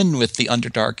begin with, the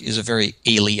Underdark is a very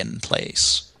alien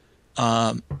place,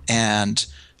 and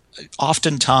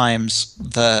oftentimes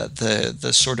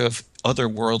the sort of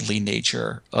otherworldly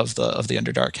nature of the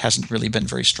Underdark hasn't really been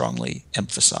very strongly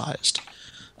emphasized.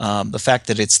 The fact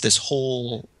that it's this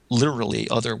whole literally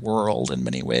other world in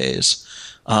many ways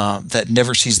that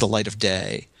never sees the light of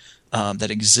day, that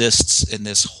exists in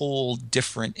this whole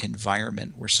different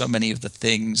environment where so many of the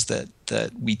things that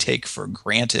we take for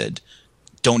granted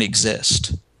don't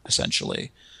exist,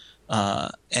 essentially.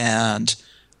 And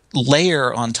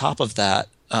layer on top of that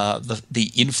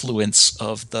the influence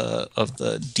of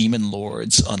the demon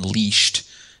lords unleashed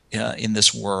in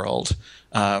this world,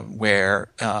 where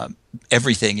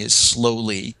everything is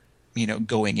slowly,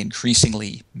 going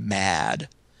increasingly mad,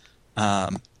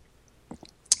 and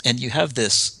you have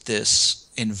this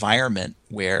environment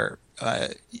where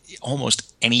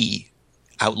almost any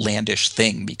outlandish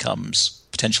thing becomes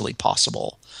potentially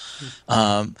possible,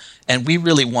 and we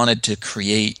really wanted to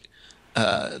create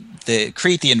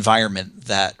the environment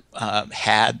that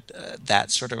had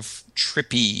that sort of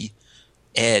trippy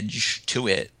edge to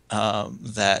it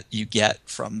that you get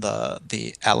from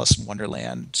the Alice in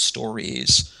Wonderland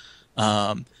stories.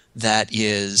 That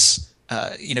is,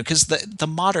 because the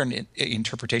modern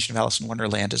interpretation of Alice in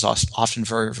Wonderland is often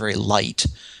very, very light,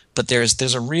 but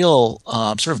there's a real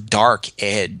sort of dark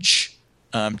edge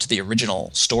to the original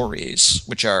stories,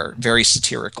 which are very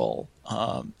satirical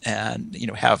and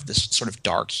have this sort of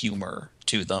dark humor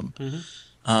to them.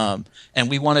 Mm-hmm. And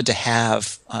we wanted to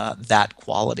have that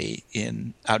quality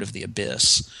in Out of the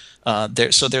Abyss.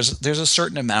 So there's a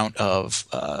certain amount of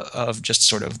just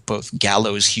sort of both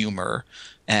gallows humor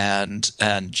and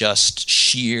just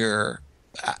sheer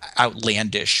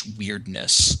outlandish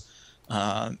weirdness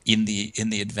in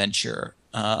the adventure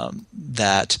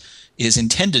that is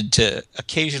intended to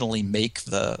occasionally make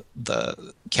the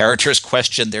characters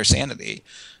question their sanity,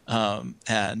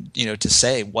 and to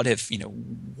say, what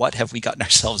have we gotten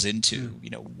ourselves into?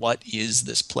 What is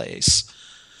this place?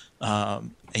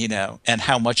 And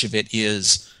how much of it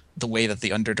is the way that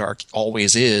the Underdark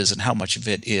always is, and how much of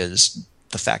it is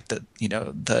the fact that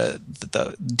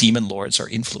the demon lords are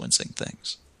influencing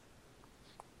things.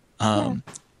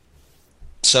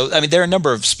 So, there are a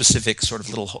number of specific sort of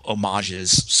little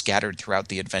homages scattered throughout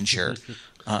the adventure.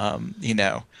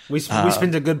 We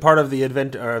spent a good part of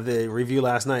the review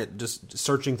last night just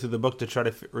searching through the book to try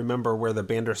to remember where the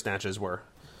Bandersnatches were.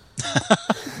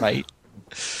 Right.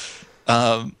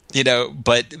 But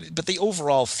the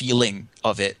overall feeling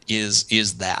of it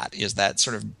is that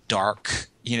sort of dark,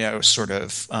 sort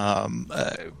of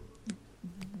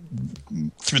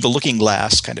through the looking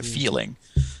glass kind of feeling.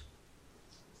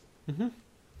 Mm-hmm.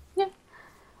 Yeah.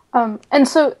 And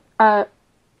so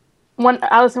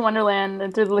Alice in Wonderland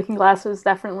and Through the Looking Glass was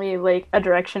definitely like a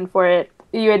direction for it.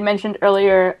 You had mentioned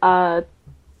earlier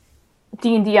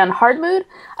D&D on hard mode.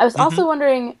 I was also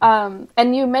wondering,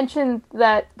 and you mentioned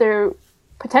that there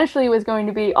potentially was going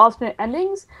to be alternate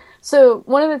endings. So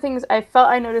one of the things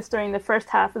I noticed during the first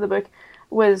half of the book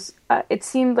was it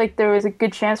seemed like there was a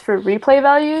good chance for replay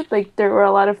value. Like there were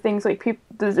a lot of things like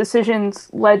the decisions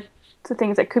led to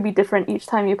things that could be different each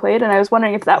time you played, and I was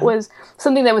wondering if that was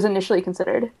something that was initially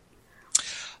considered.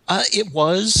 It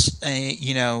was,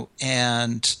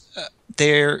 and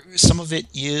there some of it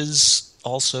is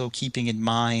also keeping in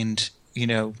mind,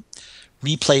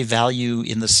 replay value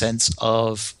in the sense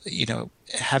of,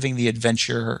 having the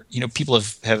adventure. People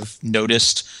have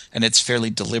noticed, and it's fairly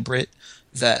deliberate,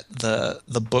 that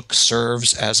the book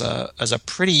serves as a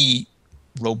pretty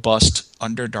robust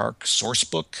Underdark source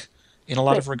book in a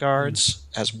lot of regards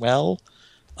as well.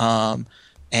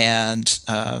 And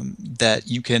that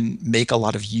you can make a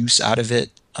lot of use out of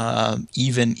it,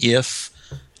 even if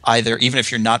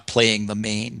you're not playing the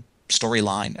main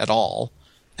storyline at all,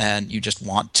 and you just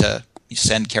want to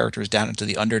send characters down into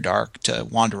the Underdark to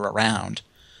wander around.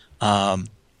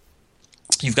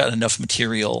 You've got enough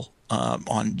material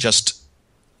on just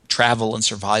travel and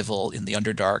survival in the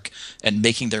Underdark and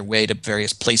making their way to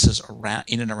various places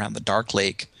in and around the Dark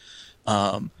Lake,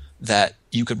 that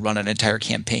you could run an entire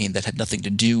campaign that had nothing to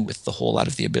do with the whole Out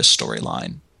of the Abyss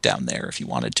storyline down there if you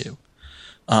wanted to.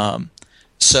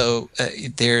 So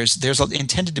there's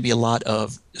intended to be a lot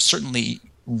of certainly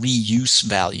reuse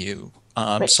value,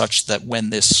 such that when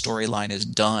this storyline is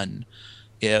done,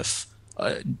 if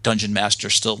a dungeon master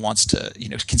still wants to,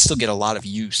 can still get a lot of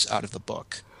use out of the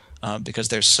book, because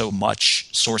there's so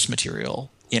much source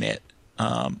material in it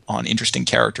on interesting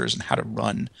characters and how to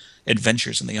run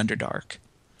adventures in the Underdark.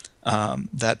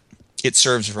 That it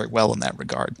serves very well in that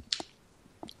regard.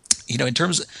 In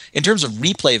terms of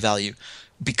replay value,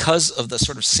 because of the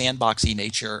sort of sandboxy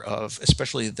nature of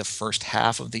especially the first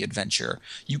half of the adventure,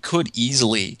 you could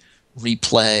easily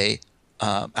replay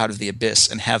Out of the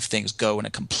Abyss and have things go in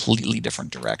a completely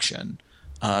different direction,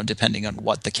 depending on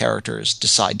what the characters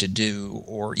decide to do,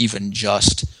 or even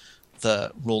just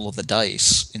the roll of the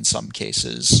dice in some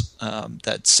cases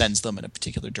that sends them in a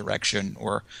particular direction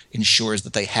or ensures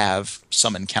that they have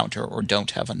some encounter or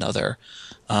don't have another.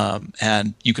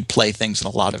 And you could play things in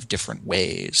a lot of different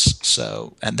ways.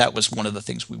 And that was one of the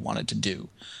things we wanted to do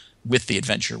with the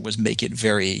adventure, was make it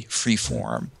very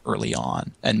freeform early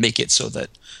on and make it so that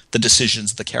the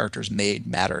decisions the characters made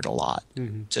mattered a lot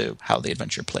to how the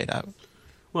adventure played out.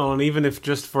 Well, and even if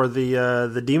just for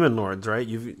the Demon Lords, right?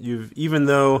 You've even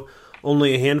though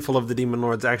only a handful of the Demon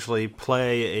Lords actually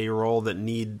play a role that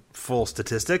need full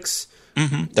statistics.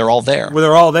 Mm-hmm. They're all there. Well,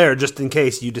 they're all there just in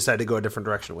case you decide to go a different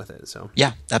direction with it. So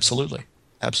yeah, absolutely.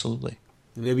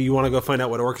 Maybe you want to go find out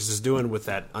what Orcus is doing with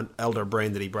that elder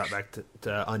brain that he brought back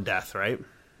to Undeath, right?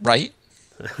 Right.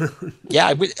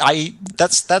 Yeah,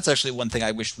 that's actually one thing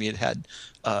I wish we had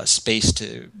space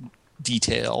to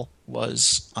detail,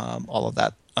 was all of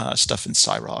that stuff in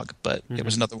Cyrog, but it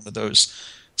was another one of those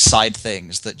side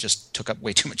things that just took up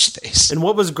way too much space. And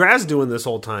what was Graz doing this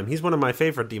whole time? He's one of my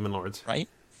favorite Demon Lords. Right?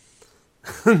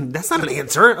 That's not an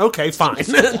answer. Okay, fine.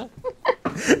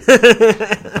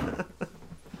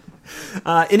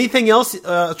 Anything else?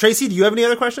 Tracy, do you have any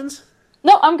other questions?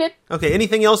 No, I'm good. Okay,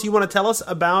 anything else you want to tell us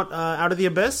about Out of the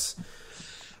Abyss?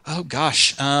 Oh,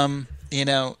 gosh. I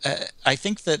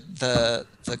think that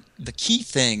the key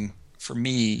thing for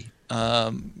me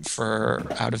for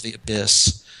Out of the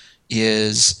Abyss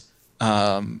is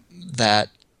that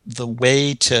the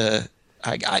way to...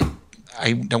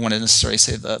 I don't want to necessarily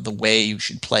say the way you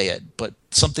should play it, but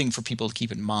something for people to keep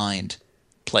in mind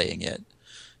playing it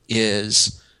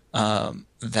is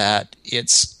that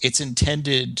it's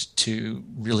intended to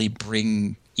really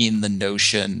bring in the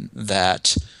notion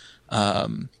that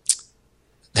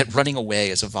that running away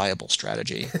is a viable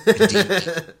strategy.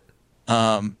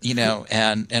 And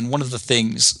one of the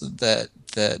things that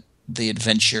the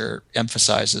adventure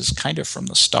emphasizes kind of from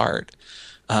the start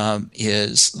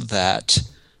is that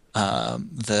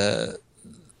the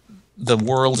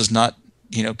world is not,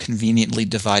 conveniently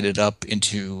divided up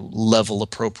into level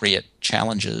appropriate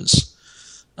challenges,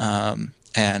 and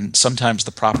sometimes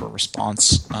the proper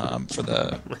response for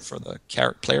the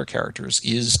player characters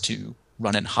is to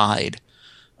run and hide,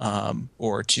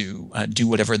 or to do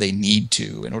whatever they need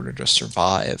to in order to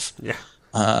survive. Yeah.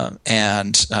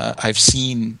 And I've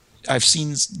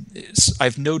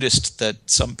noticed that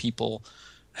some people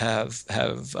have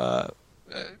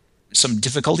some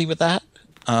difficulty with that,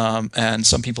 and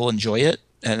some people enjoy it,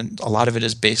 and a lot of it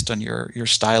is based on your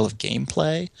style of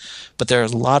gameplay. But there are a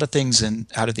lot of things in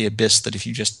Out of the Abyss that if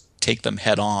you just take them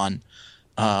head on,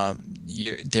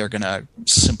 they're going to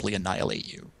simply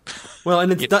annihilate you. Well,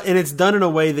 and it's done in a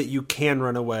way that you can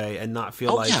run away and not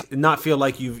feel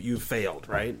like you've failed,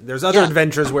 right? There's other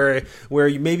adventures where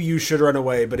maybe you should run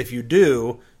away, but if you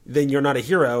do, then you're not a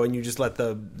hero and you just let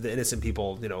the innocent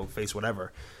people, face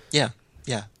whatever. Yeah,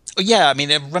 Yeah, I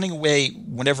mean, running away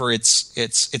whenever it's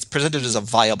presented as a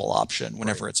viable option,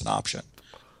 whenever it's an option.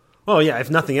 Well, yeah, if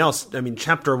nothing else, I mean,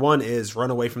 Chapter 1 is Run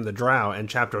Away from the Drow, and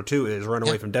Chapter 2 is Run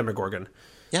Away from Demogorgon.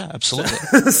 Yeah, absolutely.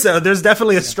 So there's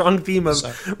definitely a strong theme of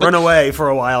run away for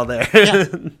a while there. I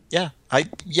mean,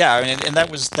 and that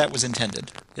was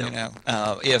intended. You know,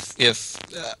 if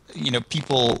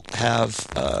people have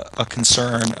a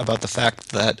concern about the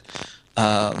fact that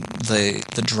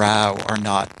the Drow are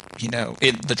not,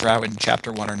 the Drow in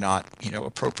Chapter 1 are not,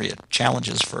 appropriate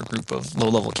challenges for a group of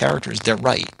low-level characters, they're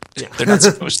right. They're not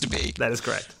supposed to be. That is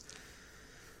correct.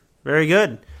 Very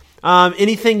good.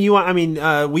 Anything you want? I mean,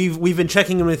 we've been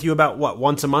checking in with you about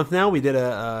once a month now. We did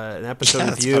an episode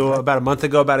with you about a month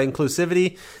ago about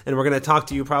inclusivity, and we're going to talk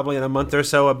to you probably in a month or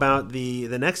so about the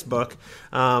next book.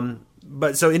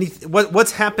 But so,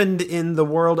 what's happened in the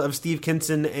world of Steve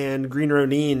Kinson and Green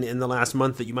Ronin in the last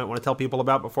month that you might want to tell people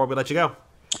about before we let you go?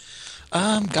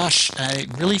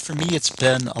 Really for me, it's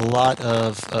been a lot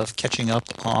of catching up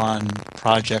on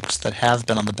projects that have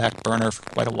been on the back burner for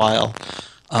quite a while.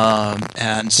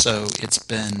 And so it's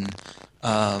been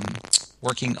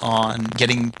working on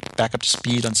getting back up to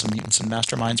speed on some Mutants and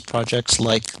Masterminds projects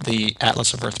like the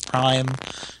Atlas of Earth Prime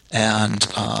and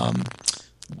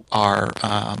our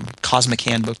Cosmic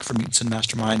Handbook for Mutants and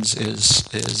Masterminds is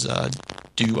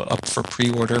due up for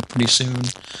pre-order pretty soon.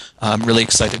 I'm really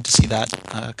excited to see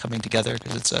that coming together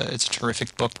because it's a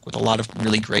terrific book with a lot of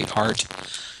really great art.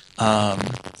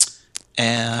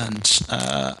 And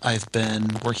I've been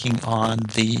working on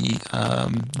the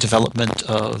development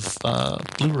of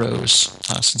Blue Rose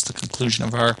since the conclusion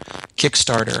of our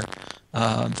Kickstarter,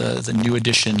 the new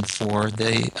edition for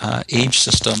the age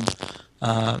system,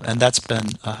 and that's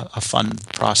been a fun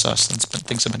process.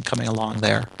 Things have been coming along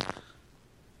there.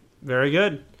 Very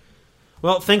good.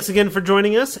 Well, thanks again for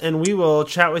joining us, and we will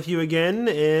chat with you again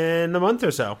in a month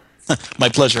or so. My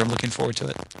pleasure. I'm looking forward to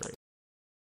it. Great.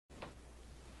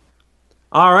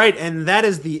 All right, and that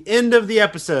is the end of the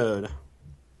episode.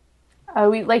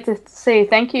 We'd like to say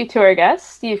thank you to our guests,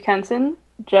 Steve Kenson,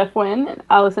 Jeff Wynn, and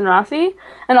Allison Rossi,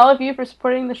 and all of you for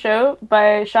supporting the show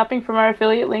by shopping from our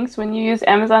affiliate links when you use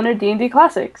Amazon or D&D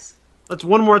Classics. Let's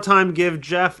one more time give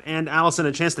Jeff and Allison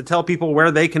a chance to tell people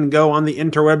where they can go on the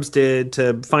interwebs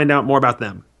to find out more about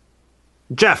them.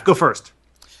 Jeff, go first.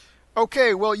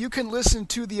 Okay, well, you can listen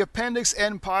to the Appendix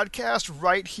N podcast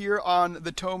right here on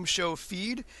the Tome Show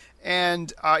feed.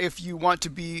 And if you want to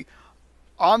be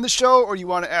on the show, or you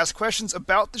want to ask questions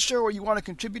about the show, or you want to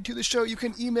contribute to the show, you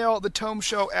can email the Tome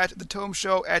Show at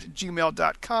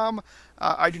thetomeshow@gmail.com.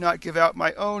 I do not give out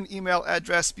my own email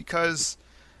address because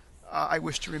I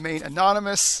wish to remain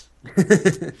anonymous.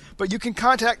 But you can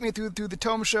contact me through the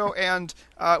Tome Show, and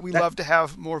we love to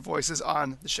have more voices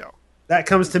on the show. That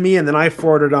comes to me, and then I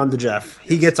forward it on to Jeff.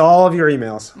 He gets all of your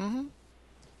emails. Mm-hmm.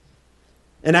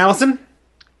 And Allison?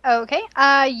 Okay.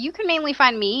 You can mainly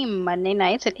find me Monday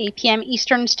nights at 8 p.m.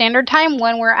 Eastern Standard Time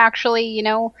when we're actually,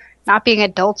 not being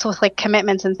adults with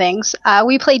commitments and things.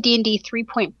 We play D&D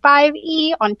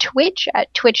 3.5e on Twitch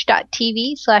at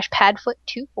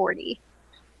twitch.tv/padfoot240.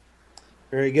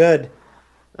 Very good.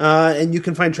 And you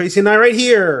can find Tracy and I right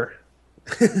here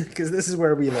because this is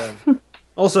where we live.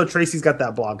 Also, Tracy's got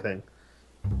that blog thing.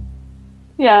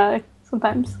 Yeah,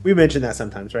 sometimes. We mention that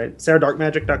sometimes, right?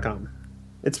 SarahDarkMagic.com.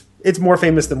 It's more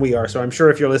famous than we are, so I'm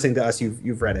sure if you're listening to us,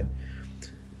 you've read it.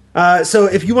 So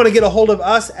if you want to get a hold of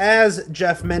us, as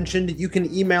Jeff mentioned, you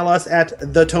can email us at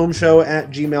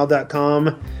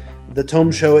thetomeshow@gmail.com.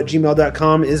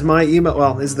 Thetomeshow@gmail.com is my email.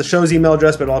 Well, is the show's email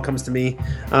address, but it all comes to me.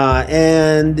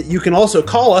 And you can also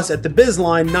call us at the Biz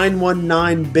line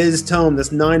 919-BIZ-TOME. That's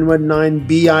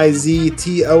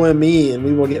 919-BIZTOME, and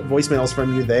we will get voicemails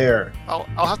from you there. I'll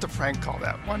have to prank call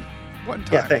that one time.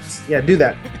 Yeah, thanks. Yeah, do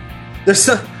that. There's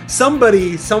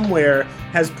somebody somewhere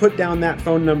has put down that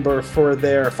phone number for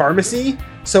their pharmacy,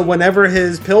 so whenever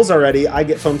his pills are ready, I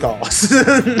get phone calls.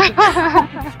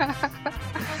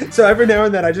 So every now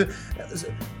and then I just,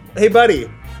 hey buddy,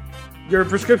 your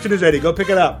prescription is ready, go pick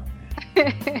it up.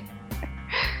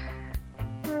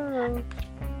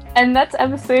 And that's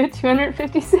episode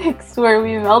 256, where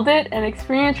we melded an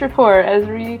experience rapport as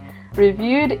we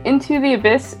reviewed Into the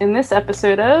Abyss in this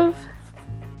episode of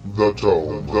The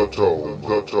Tome, the Tome,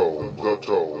 the Tome, the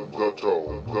Tome, the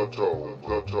Tome, the Tome,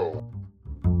 the Tome.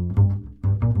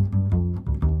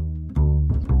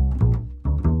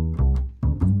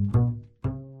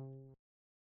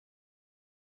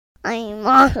 I'm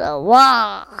on the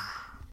wall.